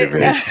 Yeah, They're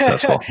very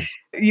successful.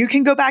 You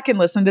can go back and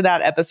listen to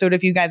that episode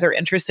if you guys are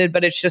interested,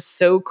 but it's just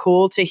so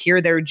cool to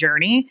hear their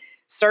journey.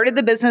 Started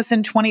the business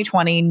in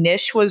 2020.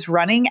 Nish was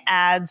running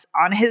ads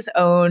on his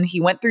own.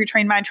 He went through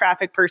Train My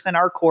Traffic Person,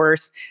 our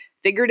course,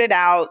 figured it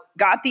out,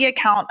 got the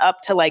account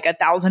up to like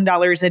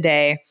 $1,000 a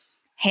day,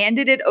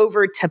 handed it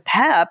over to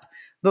Pep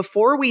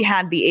before we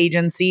had the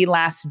agency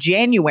last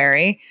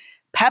January.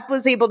 Pep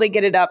was able to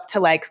get it up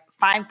to like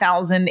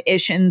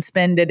 5,000-ish in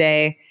spend a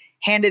day,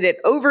 handed it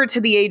over to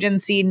the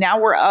agency. Now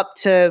we're up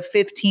to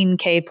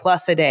 15K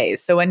plus a day.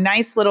 So a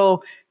nice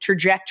little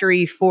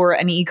trajectory for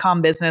an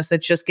e-com business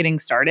that's just getting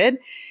started.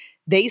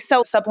 They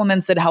sell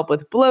supplements that help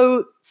with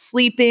bloat,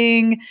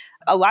 sleeping,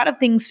 a lot of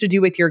things to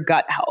do with your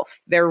gut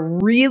health. They're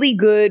really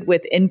good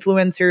with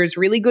influencers,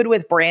 really good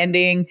with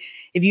branding.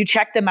 If you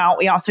check them out,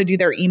 we also do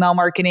their email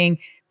marketing.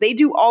 They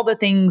do all the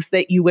things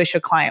that you wish a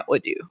client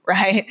would do,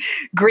 right?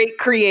 Great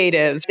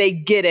creatives. They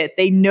get it.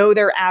 They know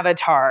their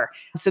avatar.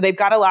 So they've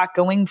got a lot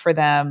going for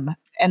them.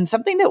 And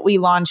something that we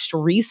launched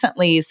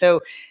recently,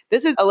 so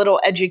this is a little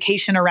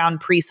education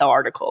around pre-sale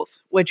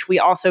articles, which we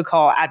also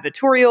call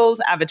advertorials.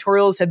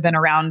 Advertorials have been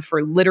around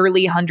for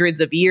literally hundreds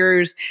of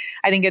years.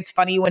 I think it's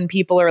funny when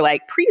people are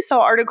like, pre-sale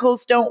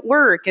articles don't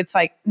work. It's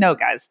like, no,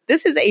 guys,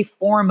 this is a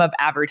form of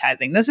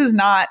advertising. This is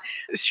not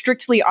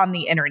strictly on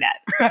the internet,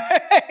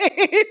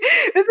 right?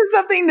 This is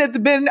something that's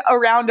been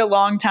around a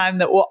long time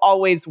that will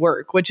always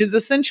work, which is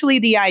essentially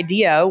the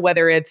idea,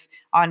 whether it's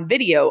on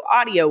video,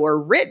 audio, or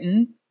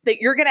written, that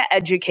you're going to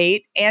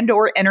educate and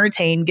or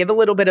entertain, give a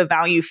little bit of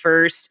value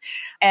first,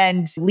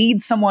 and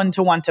lead someone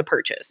to want to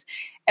purchase.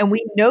 And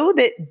we know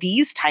that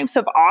these types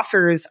of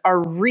offers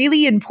are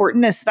really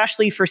important,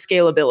 especially for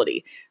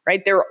scalability,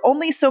 right? There are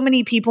only so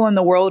many people in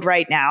the world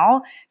right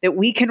now that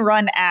we can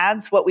run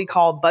ads, what we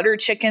call butter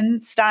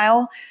chicken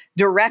style,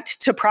 direct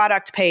to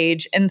product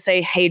page and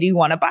say, hey, do you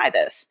want to buy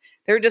this?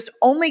 There are just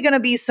only going to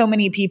be so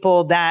many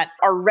people that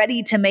are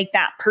ready to make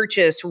that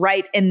purchase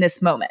right in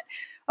this moment.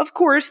 Of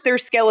course,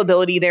 there's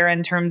scalability there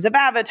in terms of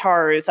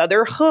avatars,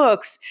 other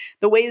hooks,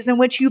 the ways in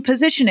which you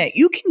position it.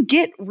 You can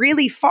get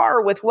really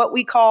far with what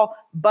we call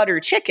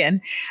butter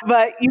chicken,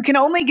 but you can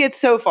only get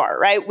so far,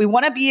 right? We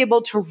want to be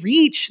able to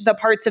reach the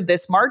parts of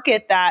this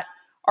market that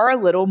are a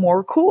little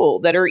more cool,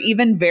 that are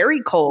even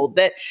very cold,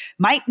 that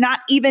might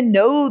not even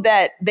know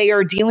that they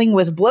are dealing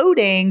with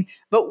bloating,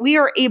 but we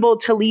are able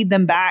to lead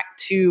them back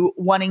to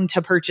wanting to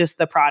purchase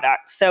the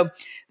product. So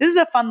this is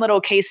a fun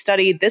little case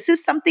study. This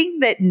is something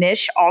that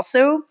Nish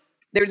also,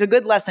 there's a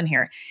good lesson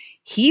here.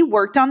 He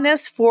worked on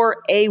this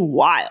for a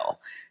while.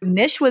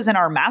 Nish was in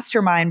our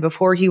mastermind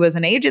before he was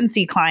an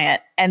agency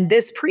client. And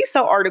this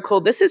pre-sale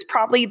article, this is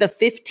probably the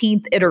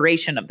 15th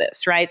iteration of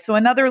this, right? So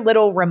another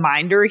little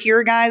reminder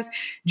here, guys,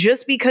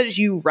 just because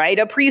you write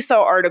a pre-sale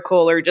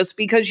article or just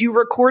because you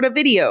record a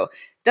video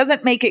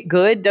doesn't make it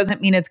good, doesn't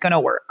mean it's going to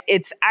work.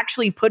 It's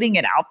actually putting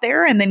it out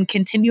there and then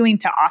continuing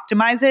to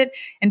optimize it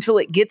until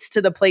it gets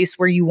to the place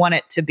where you want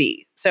it to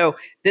be. So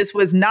this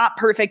was not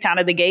perfect out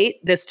of the gate.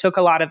 This took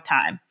a lot of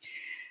time.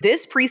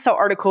 This pre-sale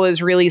article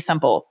is really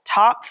simple.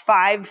 Top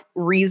 5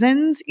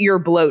 reasons you're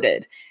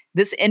bloated.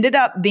 This ended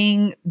up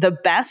being the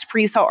best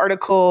pre-sale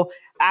article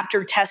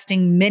after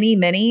testing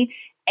many.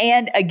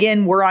 And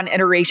again, we're on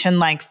iteration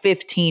like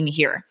 15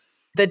 here.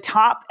 The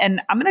top,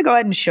 and I'm going to go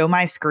ahead and show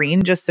my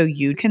screen just so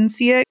you can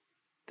see it.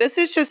 This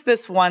is just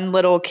this one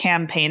little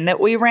campaign that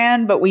we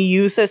ran, but we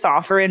use this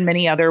offer in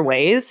many other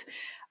ways.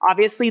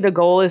 Obviously, the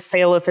goal is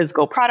sale of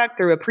physical product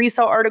through a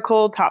pre-sale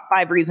article, top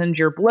 5 reasons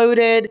you're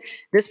bloated.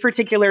 This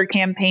particular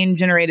campaign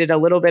generated a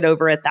little bit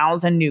over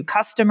 1,000 new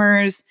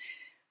customers.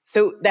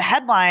 So the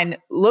headline,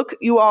 look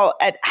you all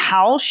at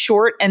how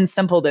short and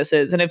simple this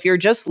is. And if you're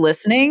just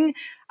listening,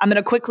 I'm going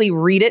to quickly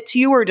read it to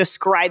you or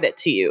describe it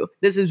to you.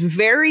 This is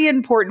very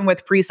important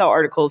with pre-sale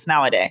articles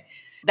nowadays.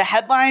 The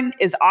headline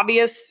is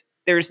obvious.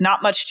 There's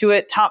not much to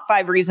it. Top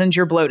 5 reasons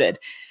you're bloated.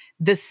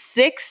 The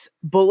 6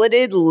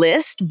 bulleted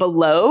list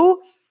below,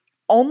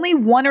 only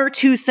 1 or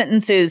 2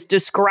 sentences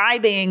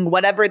describing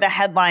whatever the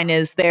headline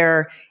is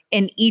there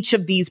in each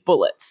of these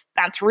bullets.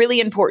 That's really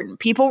important.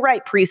 People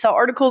write pre-sale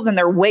articles and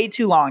they're way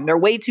too long. They're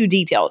way too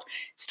detailed.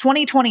 It's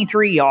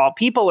 2023, y'all.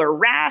 People are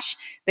rash.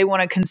 They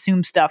want to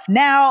consume stuff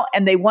now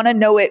and they want to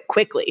know it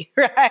quickly,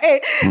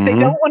 right? They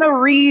don't want to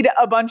read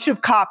a bunch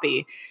of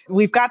copy.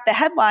 We've got the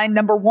headline,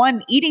 number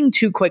 1, eating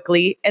too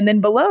quickly. And then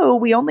below,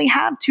 we only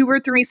have 2 or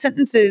 3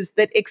 sentences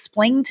that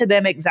explain to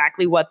them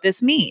exactly what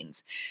this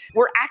means.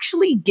 We're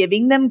actually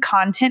giving them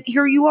content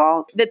here, you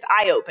all, that's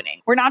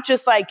eye-opening. We're not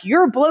just like,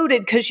 you're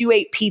bloated because you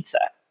ate pizza.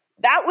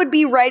 That would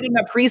be writing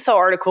a pre-sale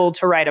article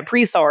to write a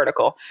pre-sale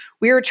article.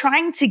 We are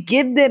trying to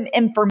give them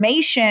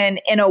information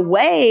in a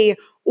way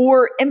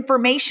or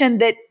information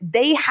that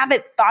they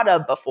haven't thought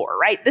of before,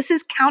 right? This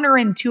is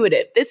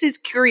counterintuitive. This is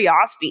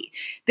curiosity.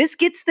 This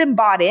gets them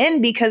bought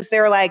in because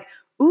they're like,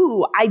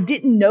 ooh, I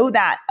didn't know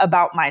that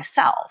about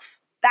myself.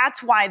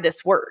 That's why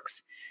this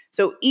works.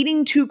 So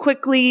eating too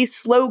quickly,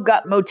 slow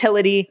gut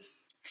motility,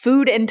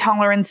 food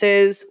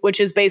intolerances, which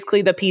is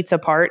basically the pizza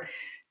part,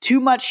 too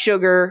much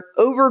sugar,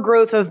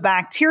 overgrowth of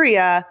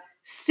bacteria,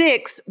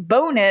 6,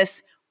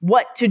 bonus,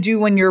 what to do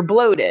when you're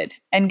bloated.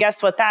 And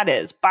guess what that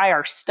is? Buy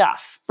our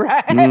stuff,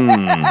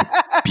 right?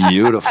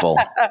 Beautiful.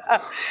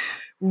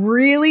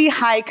 Really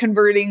high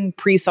converting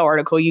pre-sale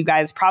article, you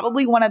guys.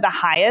 Probably one of the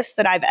highest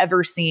that I've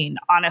ever seen,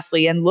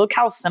 honestly. And look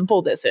how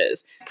simple this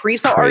is.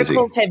 Pre-sale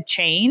articles have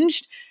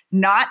changed,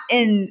 not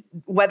in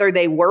whether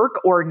they work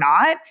or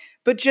not,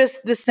 but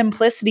just the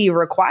simplicity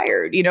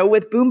required. You know,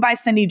 with Boom by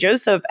Cindy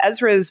Joseph,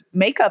 Ezra's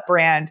makeup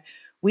brand,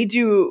 we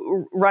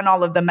do run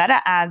all of the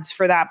meta ads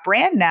for that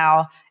brand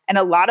now. And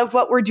a lot of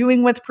what we're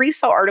doing with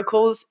pre-sale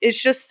articles is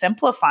just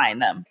simplifying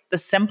them. The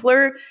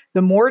simpler,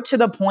 the more to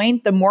the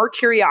point, the more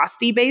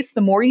curiosity based,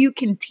 the more you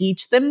can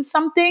teach them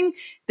something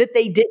that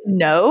they didn't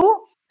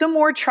know, the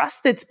more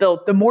trust that's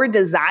built, the more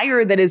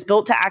desire that is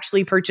built to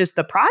actually purchase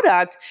the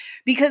product,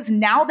 because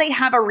now they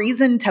have a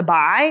reason to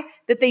buy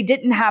that they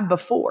didn't have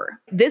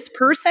before. This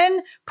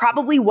person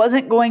probably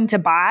wasn't going to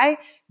buy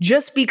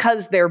just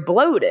because they're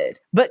bloated,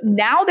 but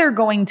now they're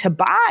going to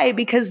buy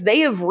because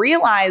they have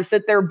realized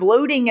that their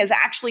bloating is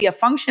actually a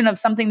function of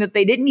something that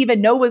they didn't even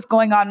know was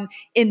going on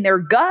in their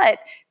gut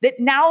that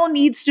now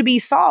needs to be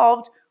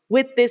solved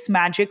with this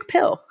magic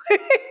pill,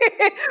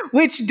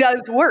 which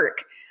does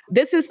work.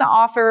 This is the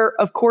offer.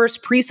 Of course,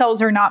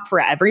 pre-sales are not for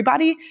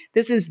everybody.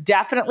 This is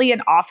definitely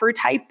an offer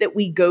type that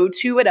we go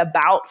to at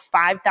about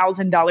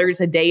 $5,000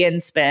 a day in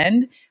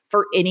spend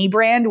for any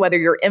brand, whether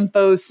you're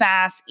info,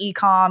 SaaS,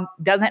 e-com,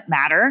 doesn't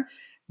matter.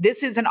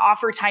 This is an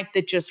offer type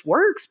that just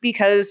works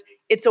because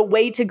it's a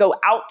way to go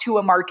out to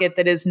a market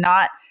that is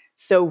not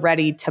so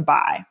ready to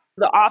buy.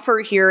 The offer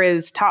here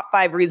is top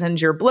 5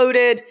 reasons you're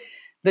bloated.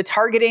 The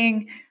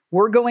targeting,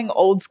 we're going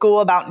old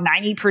school. About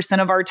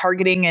 90% of our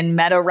targeting in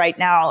Meta right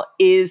now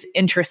is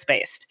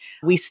interest-based.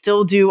 We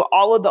still do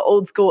all of the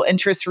old school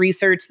interest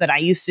research that I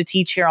used to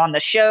teach here on the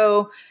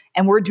show,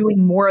 and we're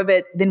doing more of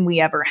it than we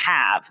ever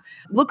have.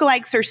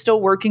 Lookalikes are still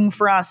working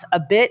for us a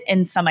bit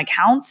in some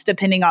accounts,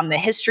 depending on the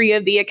history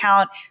of the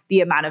account,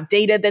 the amount of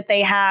data that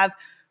they have.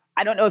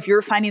 I don't know if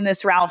you're finding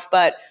this, Ralph,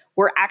 but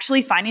we're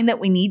actually finding that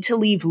we need to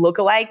leave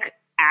lookalike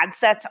ad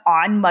sets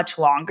on much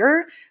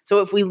longer.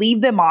 So if we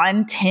leave them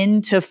on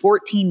 10 to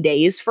 14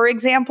 days, for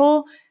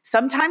example,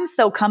 sometimes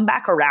they'll come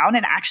back around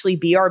and actually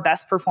be our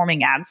best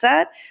performing ad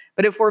set.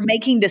 But if we're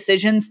making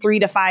decisions 3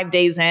 to 5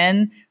 days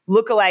in,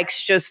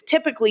 lookalikes just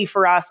typically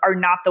for us are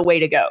not the way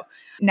to go.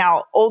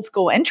 Now, old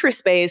school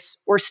interest base,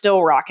 we're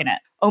still rocking it.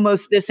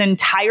 Almost this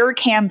entire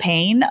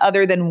campaign,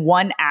 other than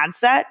one ad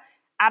set,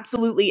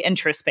 absolutely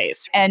interest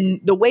based. And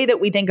the way that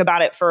we think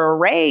about it for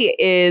Array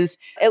is,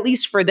 at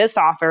least for this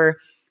offer,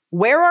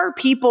 where are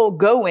people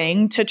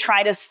going to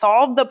try to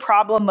solve the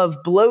problem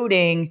of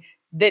bloating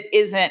that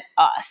isn't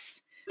us?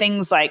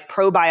 Things like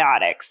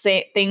probiotics,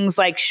 things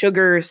like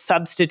sugar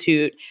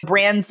substitute,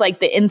 brands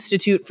like the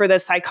Institute for the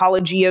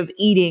Psychology of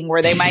Eating,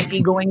 where they might be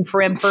going for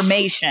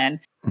information.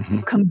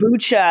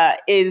 Kombucha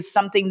is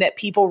something that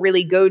people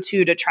really go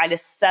to try to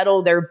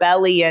settle their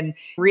belly and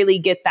really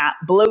get that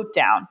bloat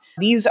down.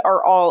 These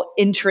are all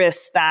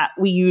interests that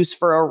we use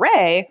for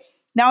Array.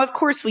 Now, of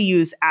course, we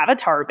use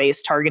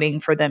avatar-based targeting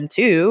for them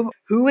too.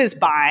 Who is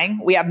buying?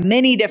 We have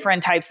many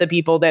different types of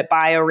people that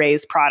buy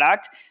Array's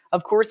product.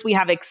 Of course, we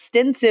have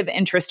extensive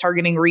interest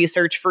targeting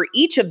research for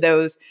each of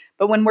those.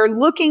 But when we're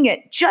looking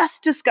at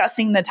just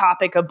discussing the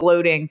topic of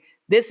bloating,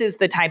 this is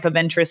the type of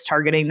interest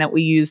targeting that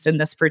we used in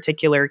this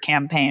particular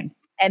campaign.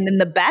 And then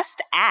the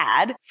best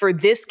ad for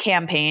this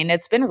campaign,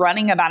 it's been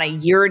running about a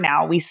year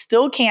now, we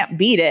still can't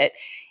beat it,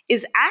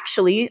 is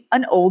actually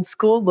an old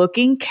school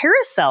looking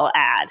carousel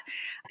ad.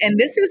 And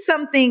this is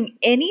something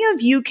any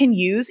of you can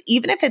use,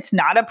 even if it's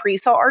not a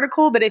pre-sale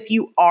article, but if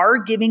you are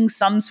giving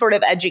some sort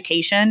of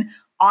education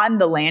on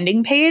the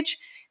landing page,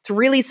 it's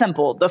really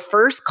simple. The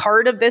first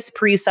card of this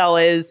pre-sale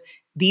is,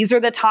 these are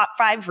the top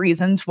 5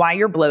 reasons why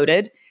you're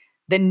bloated.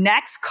 The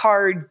next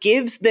card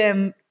gives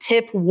them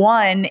tip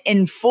 1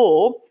 in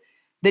full.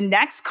 The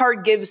next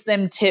card gives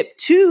them tip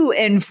 2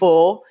 in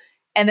full.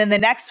 And then the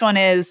next one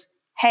is,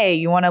 hey,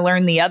 you want to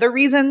learn the other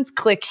reasons?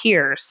 Click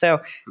here. So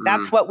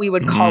that's what we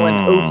would call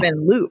an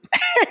open loop.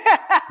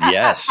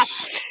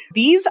 Yes.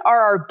 These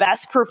are our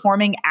best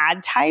performing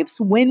ad types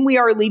when we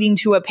are leading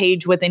to a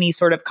page with any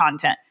sort of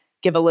content.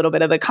 Give a little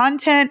bit of the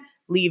content,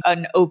 leave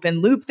an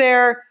open loop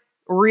there.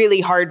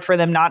 Really hard for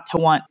them not to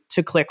want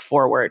to click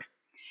forward.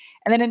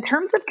 And then in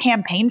terms of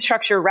campaign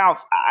structure,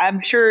 Ralph,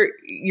 I'm sure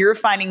you're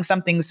finding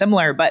something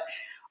similar, but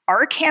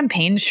our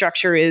campaign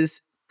structure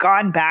is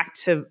gone back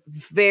to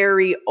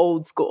very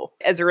old school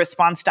as a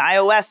response to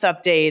iOS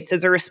updates,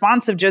 as a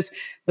response of just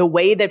the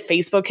way that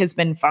Facebook has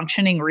been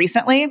functioning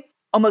recently.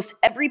 Almost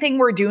everything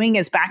we're doing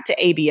is back to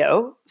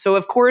ABO. So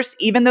of course,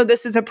 even though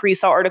this is a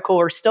pre-sale article,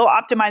 we're still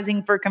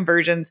optimizing for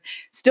conversions,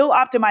 still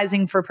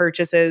optimizing for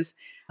purchases.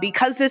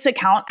 Because this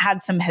account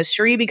had some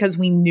history, because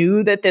we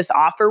knew that this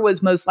offer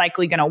was most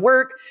likely going to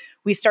work,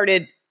 we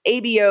started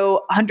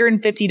ABO,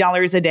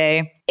 $150 a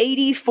day,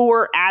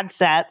 84 ad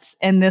sets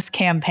in this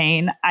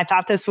campaign. I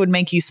thought this would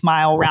make you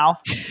smile,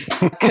 Ralph,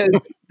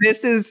 because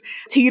this is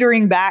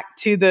teetering back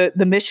to the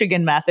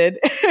Michigan method.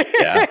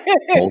 Yeah,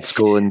 old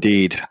school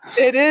indeed.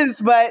 It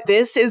is, but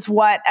this is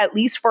what, at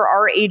least for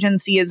our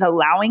agency, is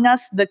allowing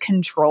us the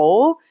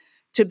control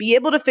to be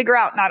able to figure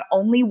out not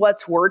only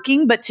what's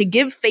working, but to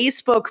give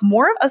Facebook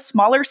more of a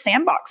smaller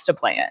sandbox to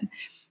play in.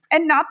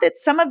 And not that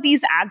some of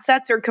these ad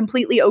sets are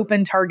completely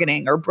open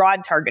targeting or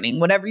broad targeting,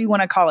 whatever you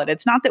want to call it.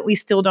 It's not that we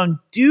still don't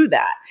do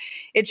that.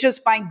 It's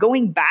just by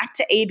going back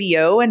to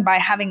ABO and by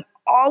having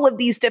all of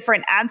these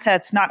different ad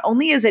sets, not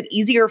only is it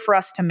easier for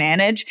us to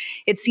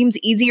manage, it seems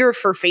easier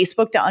for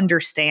Facebook to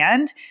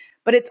understand,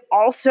 but it's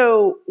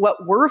also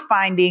what we're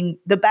finding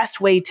the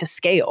best way to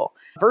scale.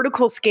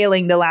 Vertical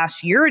scaling the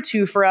last year or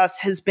two for us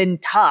has been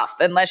tough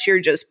unless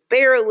you're just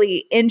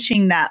barely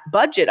inching that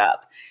budget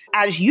up.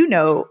 As you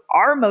know,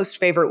 our most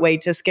favorite way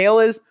to scale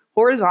is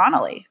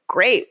horizontally.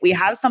 Great. We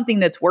have something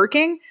that's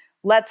working.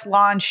 Let's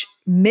launch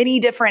many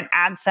different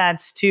ad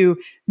sets to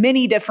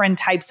many different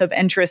types of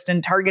interest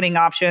and targeting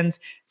options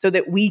so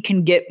that we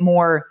can get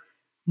more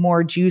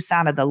juice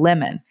out of the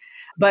lemon.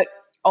 But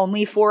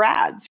only 4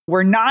 ads.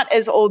 We're not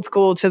as old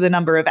school to the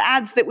number of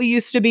ads that we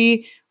used to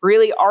be.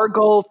 Really, our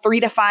goal, 3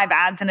 to 5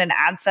 ads in an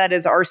ad set,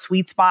 is our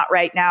sweet spot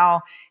right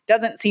now.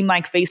 Doesn't seem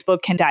like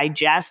Facebook can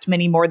digest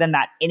many more than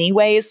that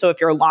anyway. So if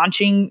you're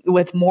launching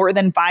with more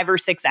than 5 or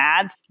 6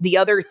 ads, the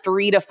other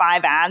 3 to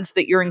 5 ads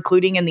that you're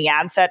including in the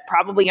ad set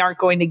probably aren't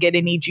going to get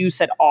any juice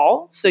at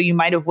all. So you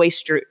might have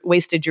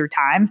wasted your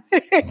time.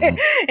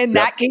 In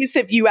that case,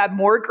 if you have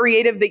more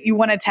creative that you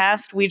want to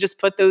test, we just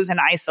put those in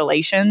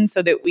isolation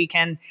so that we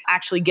can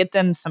actually get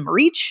them some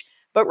reach.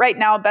 But right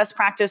now, best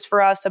practice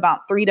for us,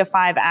 about 3 to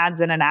 5 ads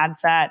in an ad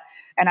set.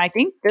 And I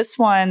think this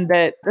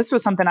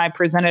was something I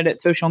presented at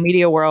Social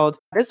Media World.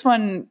 This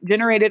one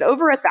generated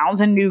over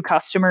 1,000 new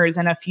customers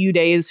in a few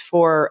days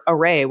for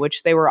Array,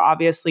 which they were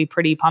obviously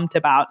pretty pumped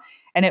about.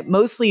 And it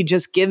mostly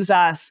just gives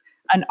us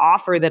an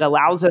offer that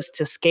allows us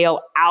to scale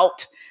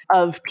out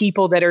of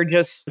people that are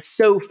just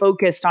so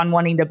focused on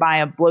wanting to buy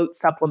a bloat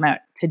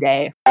supplement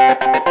today.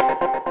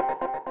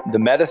 The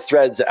Meta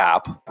Threads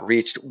app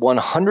reached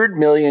 100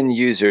 million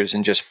users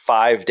in just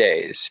 5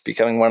 days,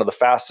 becoming one of the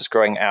fastest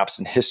growing apps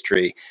in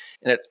history.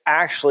 And it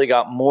actually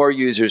got more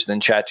users than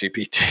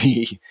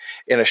ChatGPT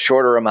in a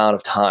shorter amount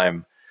of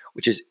time,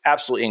 which is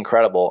absolutely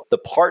incredible. The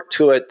part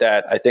to it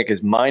that I think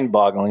is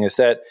mind-boggling is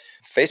that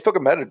Facebook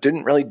and Meta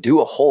didn't really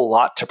do a whole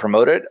lot to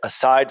promote it,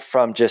 aside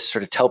from just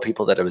sort of tell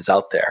people that it was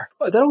out there.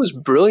 I thought it was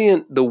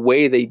brilliant the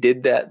way they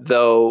did that,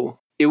 though.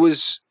 It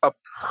was a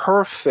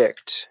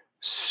perfect,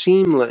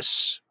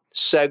 seamless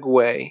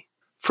segue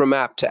from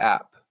app to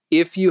app.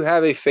 If you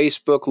have a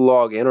Facebook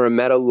login or a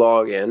Meta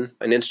login,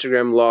 an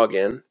Instagram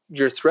login,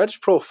 your Threads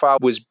profile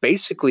was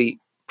basically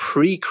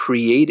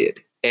pre-created.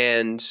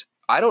 And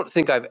I don't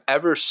think I've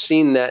ever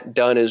seen that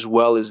done as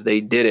well as they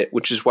did it,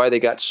 which is why they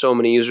got so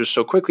many users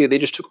so quickly. They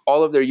just took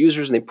all of their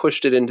users and they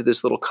pushed it into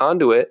this little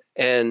conduit.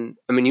 And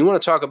I mean, you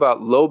want to talk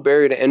about low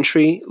barrier to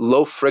entry,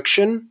 low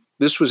friction.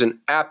 This was an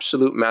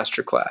absolute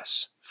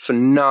masterclass.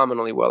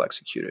 Phenomenally well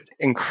executed.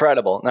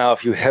 Incredible. Now,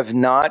 if you have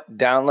not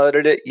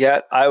downloaded it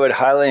yet, I would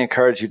highly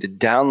encourage you to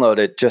download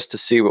it just to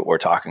see what we're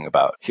talking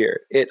about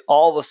here. It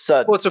all of a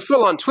sudden... Well, it's a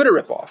full-on Twitter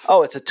ripoff.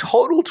 Oh, it's a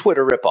total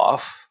Twitter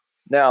ripoff.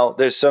 Now,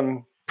 there's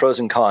some pros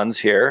and cons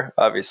here,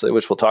 obviously,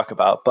 which we'll talk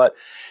about. But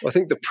well, I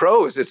think the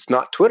pro is it's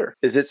not Twitter.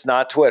 It's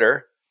not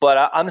Twitter.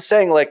 But I'm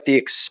saying like the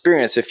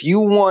experience, if you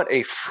want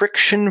a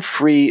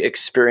friction-free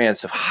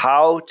experience of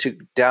how to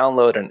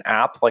download an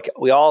app, like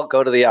we all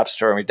go to the App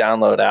Store and we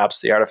download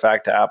apps, the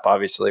Artifact app,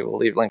 obviously, we'll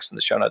leave links in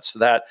the show notes to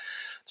that.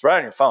 It's right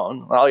on your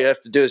phone. All you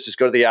have to do is just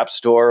go to the App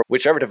Store,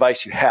 whichever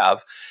device you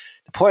have.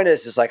 The point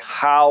is like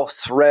how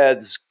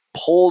Threads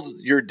pulled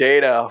your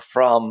data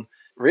from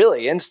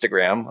really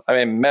Instagram. I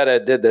mean, Meta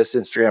did this.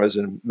 Instagram is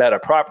a Meta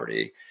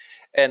property.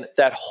 And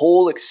that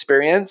whole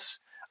experience,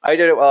 I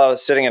did it while I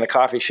was sitting in a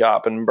coffee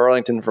shop in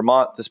Burlington,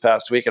 Vermont this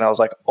past week. And I was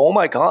like, oh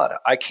my God,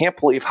 I can't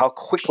believe how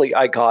quickly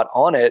I got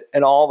on it.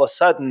 And all of a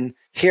sudden,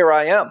 here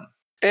I am.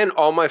 And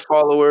all my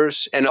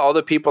followers and all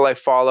the people I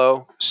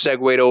follow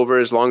segued over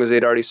as long as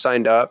they'd already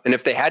signed up. And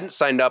if they hadn't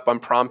signed up, I'm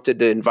prompted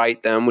to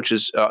invite them, which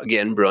is,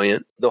 again,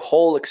 brilliant. The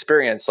whole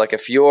experience, like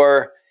if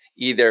you're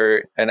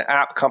either an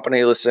app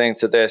company listening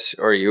to this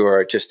or you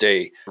are just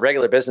a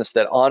regular business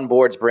that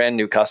onboards brand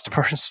new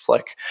customers,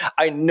 like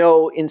I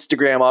know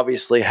Instagram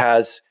obviously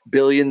has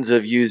billions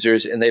of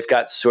users and they've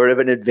got sort of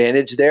an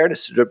advantage there to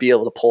sort of be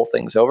able to pull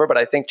things over. But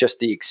I think just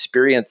the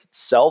experience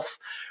itself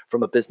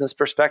from a business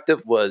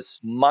perspective was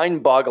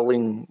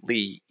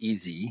mind-bogglingly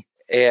easy.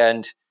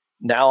 And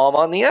now I'm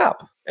on the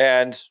app.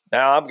 And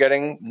now I'm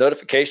getting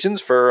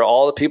notifications for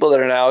all the people that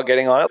are now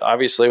getting on it.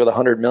 Obviously, with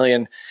 100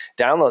 million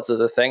downloads of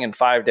the thing in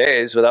 5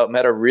 days without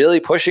Meta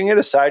really pushing it,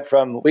 aside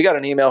from we got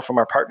an email from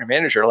our partner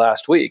manager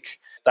last week.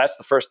 That's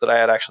the first that I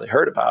had actually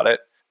heard about it.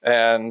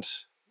 And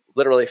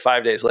literally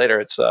 5 days later,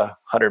 it's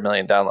 100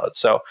 million downloads.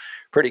 So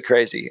pretty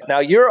crazy. Now,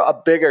 you're a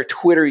bigger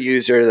Twitter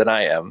user than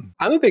I am.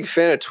 I'm a big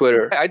fan of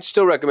Twitter. I'd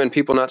still recommend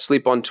people not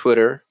sleep on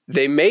Twitter.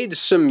 They made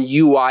some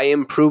UI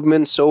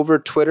improvements over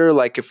Twitter.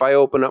 Like if I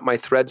open up my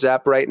Threads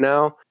app right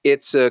now,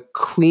 it's a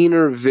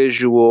cleaner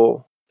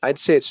visual. I'd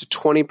say it's a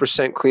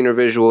 20% cleaner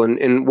visual.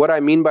 And what I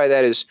mean by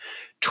that is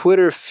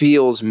Twitter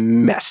feels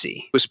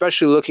messy,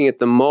 especially looking at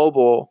the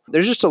mobile.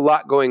 There's just a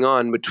lot going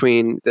on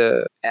between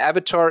the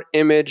avatar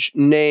image,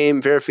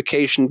 name,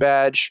 verification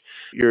badge,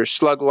 your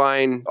slug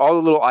line, all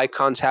the little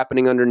icons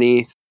happening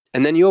underneath.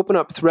 And then you open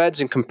up Threads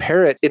and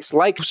compare it. It's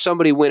like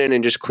somebody went in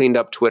and just cleaned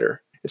up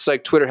Twitter. It's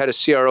like Twitter had a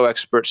CRO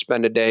expert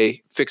spend a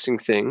day fixing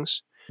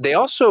things. They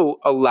also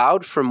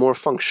allowed for more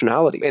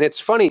functionality. And it's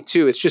funny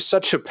too, it's just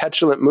such a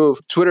petulant move.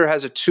 Twitter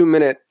has a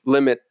 2-minute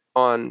limit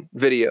on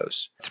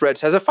videos.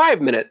 Threads has a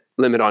 5-minute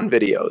limit on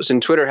videos.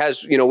 And Twitter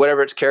has,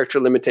 whatever its character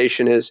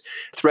limitation is.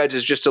 Threads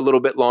is just a little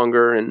bit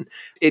longer. And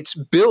it's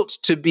built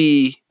to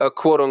be a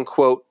quote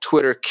unquote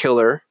Twitter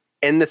killer.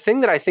 And the thing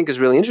that I think is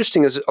really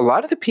interesting is a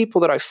lot of the people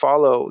that I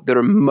follow that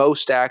are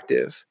most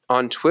active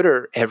on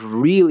Twitter have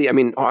really,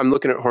 I'm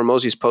looking at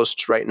Hormozy's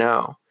posts right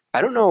now.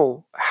 I don't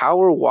know how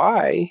or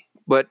why,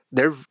 but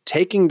they're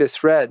taking to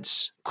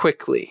Threads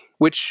quickly,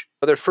 which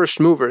are their first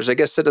movers. I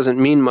guess that doesn't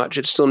mean much.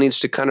 It still needs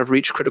to kind of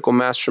reach critical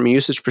mass from a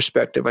usage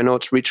perspective. I know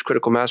it's reached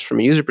critical mass from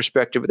a user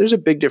perspective, but there's a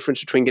big difference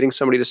between getting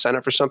somebody to sign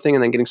up for something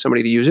and then getting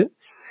somebody to use it.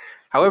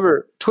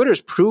 However,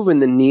 Twitter's proven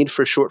the need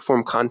for short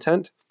form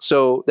content.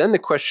 So then the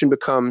question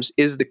becomes,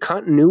 is the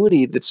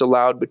continuity that's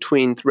allowed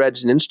between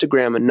Threads and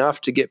Instagram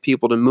enough to get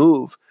people to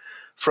move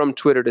from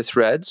Twitter to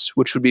Threads,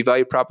 which would be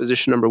value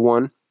proposition number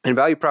one. And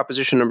value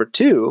proposition number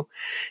two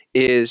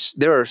is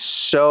there are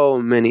so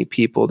many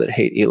people that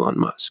hate Elon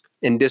Musk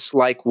and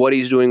dislike what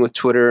he's doing with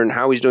Twitter and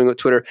how he's doing with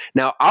Twitter.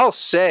 Now, I'll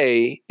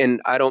say, and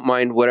I don't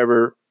mind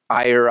whatever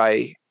ire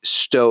I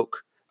stoke,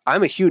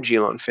 I'm a huge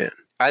Elon fan.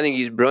 I think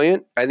he's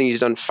brilliant. I think he's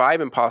done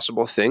 5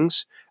 impossible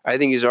things. I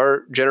think he's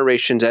our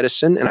generation's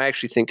Edison, and I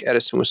actually think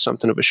Edison was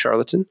something of a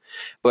charlatan.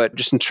 But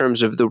just in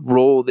terms of the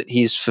role that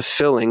he's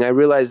fulfilling, I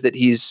realize that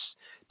he's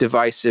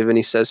divisive and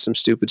he says some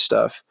stupid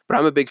stuff. But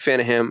I'm a big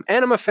fan of him,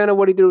 and I'm a fan of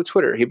what he did with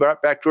Twitter. He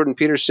brought back Jordan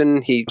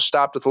Peterson. He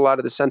stopped with a lot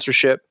of the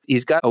censorship.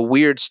 He's got a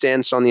weird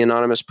stance on the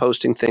anonymous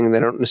posting thing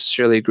that I don't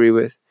necessarily agree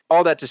with.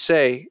 All that to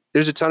say,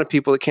 there's a ton of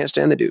people that can't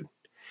stand the dude.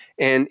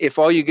 And if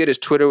all you get is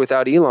Twitter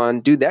without Elon,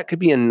 dude, that could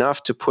be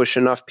enough to push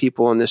enough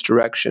people in this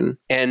direction.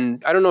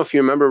 And I don't know if you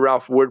remember,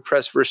 Ralph,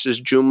 WordPress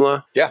versus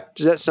Joomla. Yeah.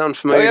 Does that sound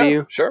familiar to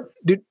you? Sure.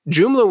 Dude,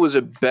 Joomla was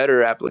a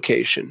better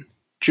application.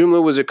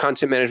 Joomla was a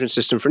content management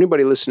system. For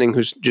anybody listening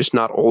who's just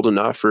not old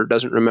enough or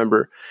doesn't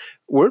remember,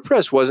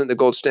 WordPress wasn't the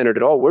gold standard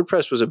at all.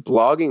 WordPress was a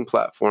blogging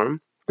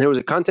platform. There was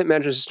a content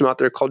management system out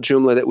there called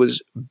Joomla that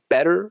was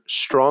better,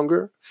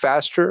 stronger,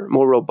 faster,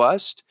 more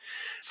robust,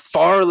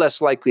 far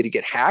less likely to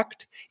get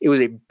hacked. It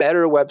was a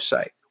better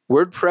website.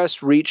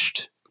 WordPress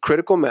reached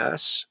critical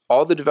mass.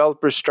 All the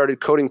developers started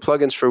coding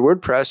plugins for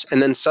WordPress,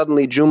 and then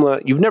suddenly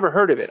Joomla, you've never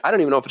heard of it. I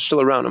don't even know if it's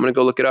still around. I'm going to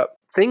go look it up.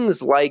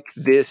 Things like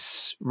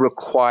this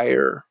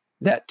require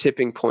that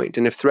tipping point.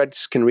 And if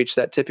Threads can reach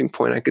that tipping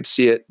point, I could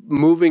see it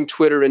moving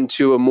Twitter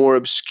into a more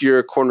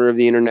obscure corner of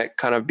the internet,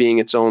 kind of being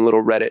its own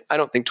little Reddit. I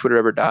don't think Twitter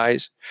ever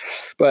dies,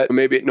 but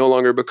maybe it no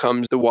longer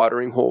becomes the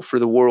watering hole for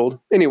the world.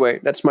 Anyway,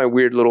 that's my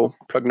weird little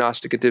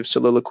prognosticative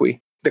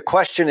soliloquy. The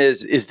question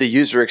is the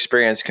user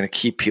experience going to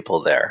keep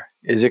people there?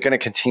 Is it going to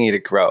continue to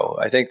grow?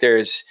 I think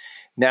there's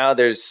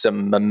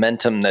some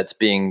momentum that's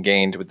being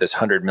gained with this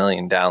 100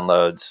 million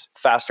downloads,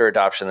 faster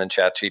adoption than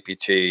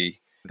ChatGPT.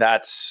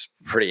 That's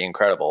pretty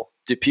incredible.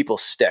 do people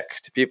stick?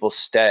 Do people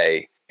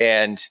stay?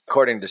 And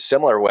according to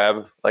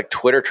SimilarWeb, like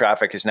Twitter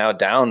traffic is now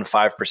down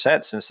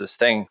 5% since this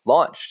thing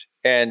launched.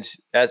 And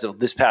as of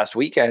this past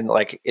weekend,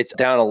 like it's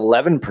down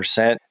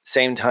 11%,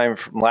 same time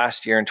from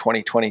last year in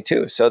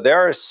 2022. So there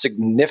are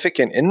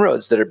significant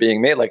inroads that are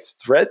being made. Like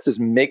Threads is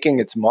making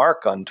its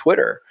mark on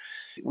Twitter.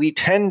 We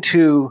tend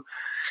to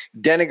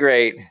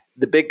denigrate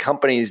the big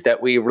companies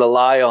that we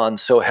rely on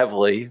so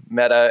heavily,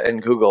 Meta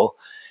and Google.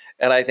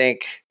 And I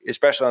think,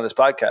 especially on this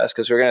podcast,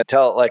 because we're going to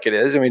tell it like it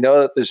is, and we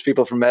know that there's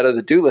people from Meta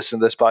that do listen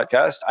to this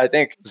podcast, I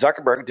think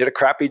Zuckerberg did a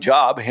crappy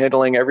job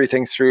handling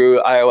everything through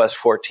iOS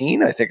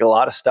 14. I think a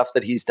lot of stuff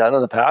that he's done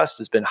in the past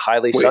has been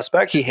highly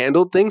suspect. He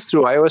handled things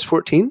through iOS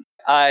 14?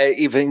 I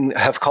even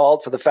have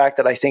called for the fact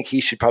that I think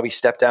he should probably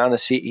step down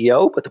as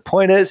CEO. But the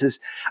point is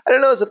I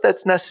don't know if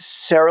that's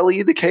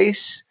necessarily the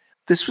case.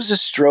 This was a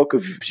stroke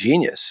of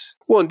genius.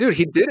 Well, dude,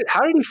 he did it.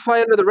 How did he fly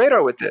under the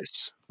radar with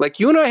this? Like,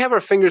 you and I have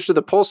our fingers to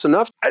the pulse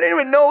enough. I didn't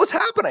even know what was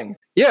happening.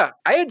 Yeah.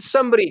 I had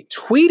somebody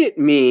tweet at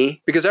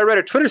me because I read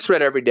a Twitter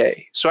thread every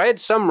day. So I had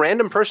some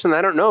random person that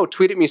I don't know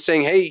tweet at me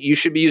saying, hey, you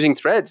should be using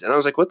Threads. And I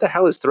was like, what the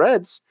hell is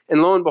Threads?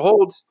 And lo and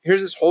behold,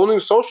 here's this whole new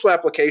social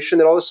application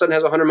that all of a sudden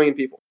has 100 million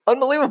people.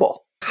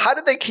 Unbelievable. How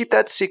did they keep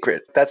that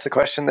secret? That's the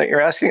question that you're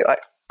asking.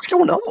 I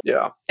don't know.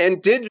 Yeah.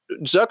 And did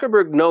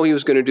Zuckerberg know he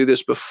was going to do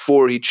this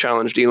before he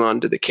challenged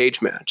Elon to the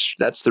cage match?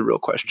 That's the real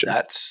question.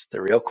 That's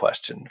the real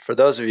question. For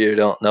those of you who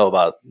don't know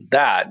about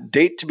that,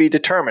 date to be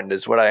determined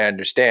is what I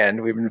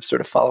understand. We've been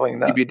sort of following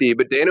that. TBD.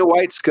 But Dana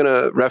White's going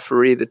to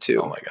referee the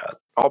two. Oh my God.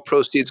 All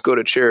proceeds go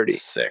to charity.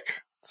 Sick.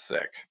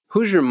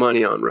 Who's your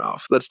money on,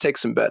 Ralph? Let's take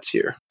some bets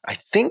here. I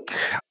think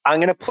I'm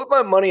going to put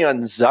my money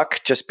on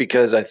Zuck just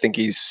because I think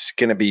he's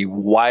going to be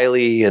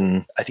wily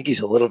and I think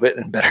he's a little bit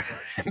in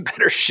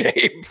better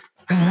shape.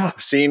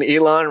 I've seen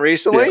Elon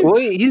recently. Yeah, well,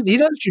 he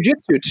does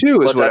jiu-jitsu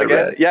too, is what I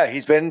read. Yeah,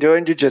 he's been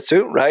doing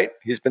jiu-jitsu, right?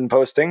 He's been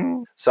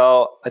posting.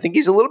 So I think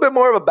he's a little bit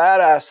more of a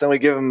badass than we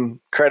give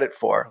him credit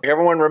for. Like,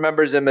 everyone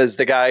remembers him as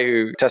the guy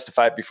who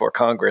testified before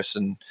Congress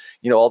and,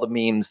 all the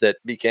memes that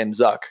became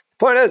Zuck.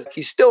 Point is,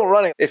 he's still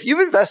running. If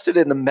you've invested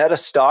in the Meta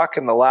stock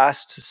in the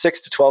last 6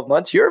 to 12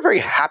 months, you're a very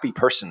happy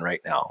person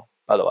right now,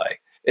 by the way.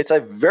 It's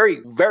a very,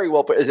 very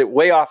well put. Is it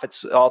way off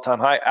its all-time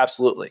high?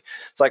 Absolutely.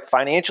 It's like,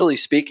 financially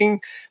speaking,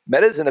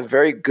 Meta's in a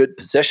very good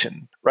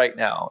position right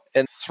now.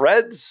 And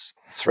Threads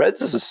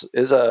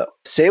is a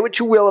say what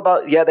you will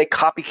about, yeah, they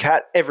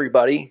copycat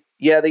everybody.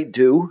 Yeah, they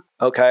do.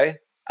 Okay.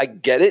 I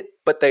get it.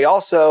 But they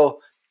also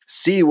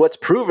see what's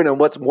proven and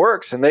what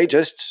works, and they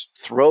just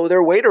throw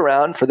their weight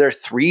around for their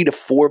 3 to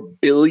 4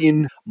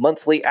 billion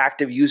monthly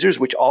active users,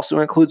 which also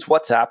includes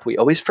WhatsApp. We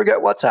always forget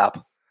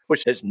WhatsApp,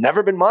 which has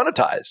never been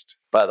monetized,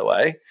 by the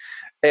way.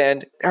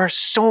 And there are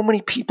so many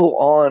people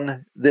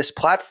on this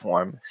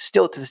platform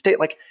still to this day.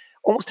 Like,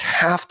 almost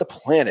half the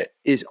planet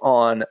is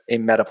on a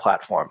Meta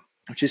platform,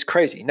 which is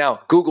crazy. Now,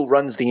 Google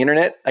runs the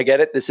internet. I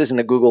get it. This isn't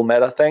a Google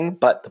Meta thing.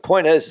 But the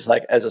point is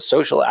like, as a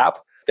social app,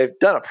 they've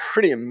done a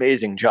pretty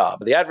amazing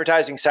job. The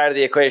advertising side of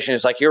the equation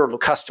is like, your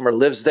customer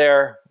lives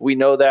there. We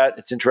know that.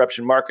 It's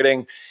interruption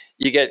marketing.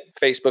 You get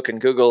Facebook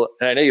and Google.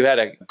 And I know you had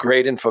a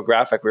great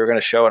infographic we were going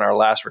to show in our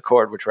last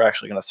record, which we're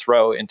actually going to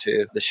throw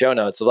into the show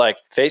notes. Of like,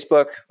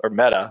 Facebook or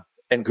Meta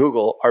and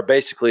Google are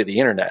basically the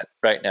internet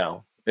right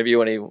now. Maybe you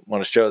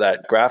want to show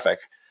that graphic.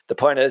 The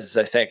point is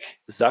I think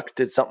Zuck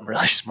did something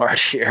really smart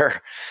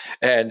here.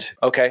 And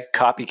okay,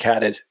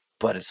 copycatted.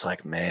 But it's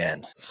like,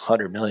 man,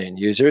 100 million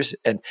users.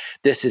 And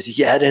this is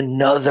yet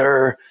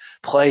another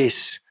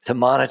place to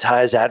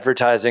monetize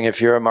advertising.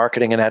 If you're a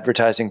marketing and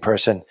advertising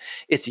person,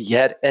 it's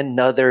yet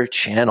another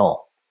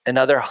channel,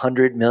 another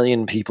 100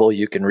 million people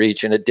you can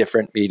reach in a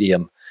different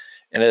medium.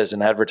 And as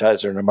an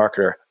advertiser and a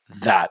marketer,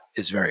 that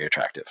is very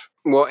attractive.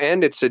 Well,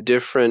 and it's a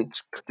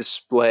different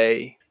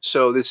display.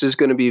 So this is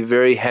going to be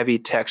very heavy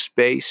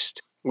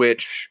text-based,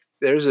 which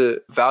there's a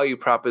value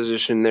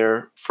proposition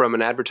there from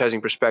an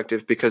advertising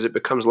perspective because it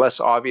becomes less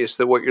obvious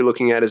that what you're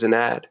looking at is an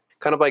ad,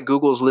 kind of like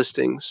Google's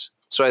listings.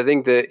 So I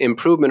think the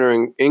improvement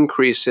or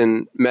increase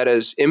in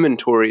Meta's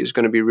inventory is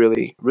going to be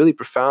really, really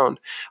profound.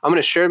 I'm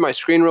going to share my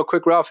screen real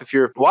quick, Ralph. If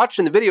you're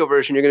watching the video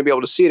version, you're going to be able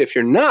to see it. If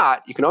you're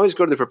not, you can always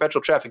go to the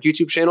Perpetual Traffic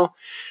YouTube channel.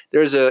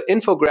 There's an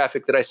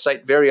infographic that I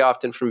cite very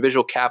often from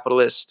Visual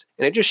Capitalist,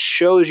 and it just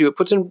shows you, it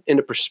puts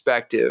into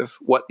perspective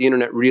what the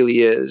internet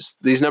really is.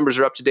 These numbers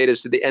are up to date as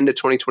to the end of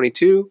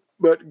 2022,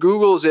 but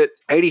Google's at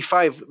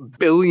 85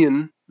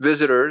 billion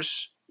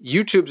visitors.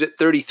 YouTube's at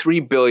 33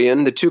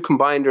 billion. The two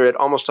combined are at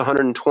almost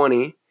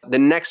 120. The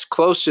next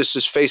closest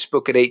is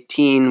Facebook at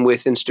 18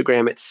 with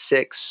Instagram at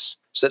 6.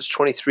 So that's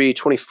 23,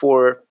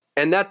 24.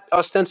 And that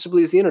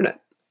ostensibly is the internet.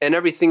 And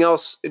everything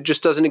else, it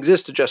just doesn't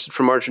exist adjusted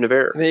for margin of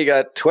error. And then you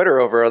got Twitter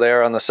over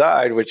there on the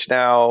side, which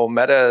now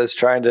Meta is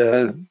trying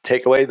to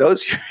take away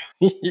those.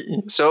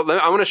 So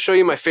I want to show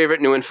you my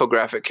favorite new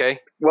infographic, okay?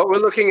 What we're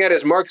looking at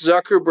is Mark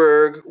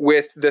Zuckerberg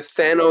with the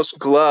Thanos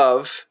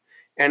glove.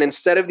 And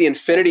instead of the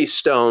Infinity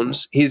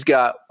Stones, he's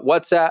got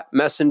WhatsApp,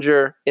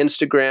 Messenger,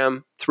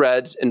 Instagram,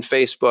 Threads, and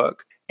Facebook.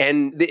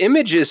 And the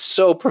image is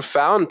so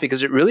profound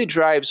because it really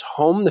drives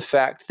home the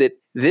fact that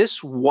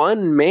this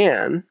one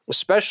man,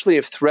 especially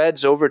if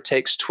Threads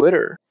overtakes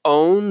Twitter,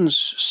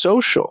 owns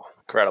social.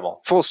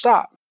 Incredible. Full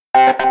stop.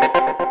 All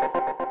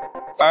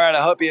right,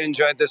 I hope you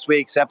enjoyed this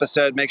week's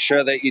episode. Make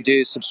sure that you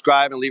do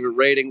subscribe and leave a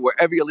rating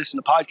wherever you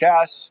listen to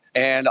podcasts.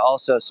 And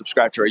also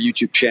subscribe to our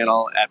YouTube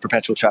channel at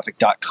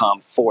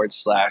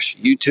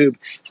perpetualtraffic.com/YouTube. You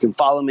can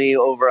follow me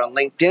over on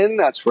LinkedIn.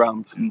 That's where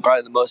I'm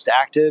probably the most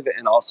active.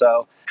 And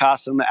also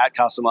Qasim at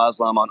Qasim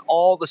Aslam on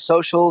all the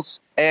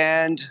socials.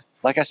 And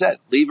like I said,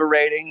 leave a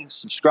rating,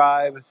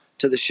 subscribe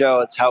to the show.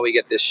 It's how we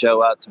get this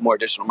show out to more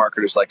digital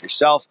marketers like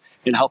yourself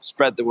and help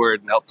spread the word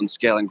and help them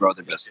scale and grow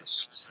their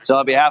business. So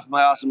on behalf of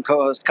my awesome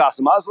co-host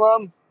Qasim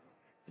Aslam,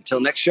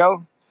 until next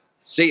show,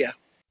 see ya.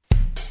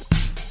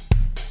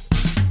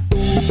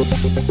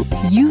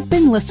 You've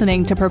been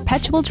listening to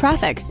Perpetual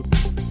Traffic,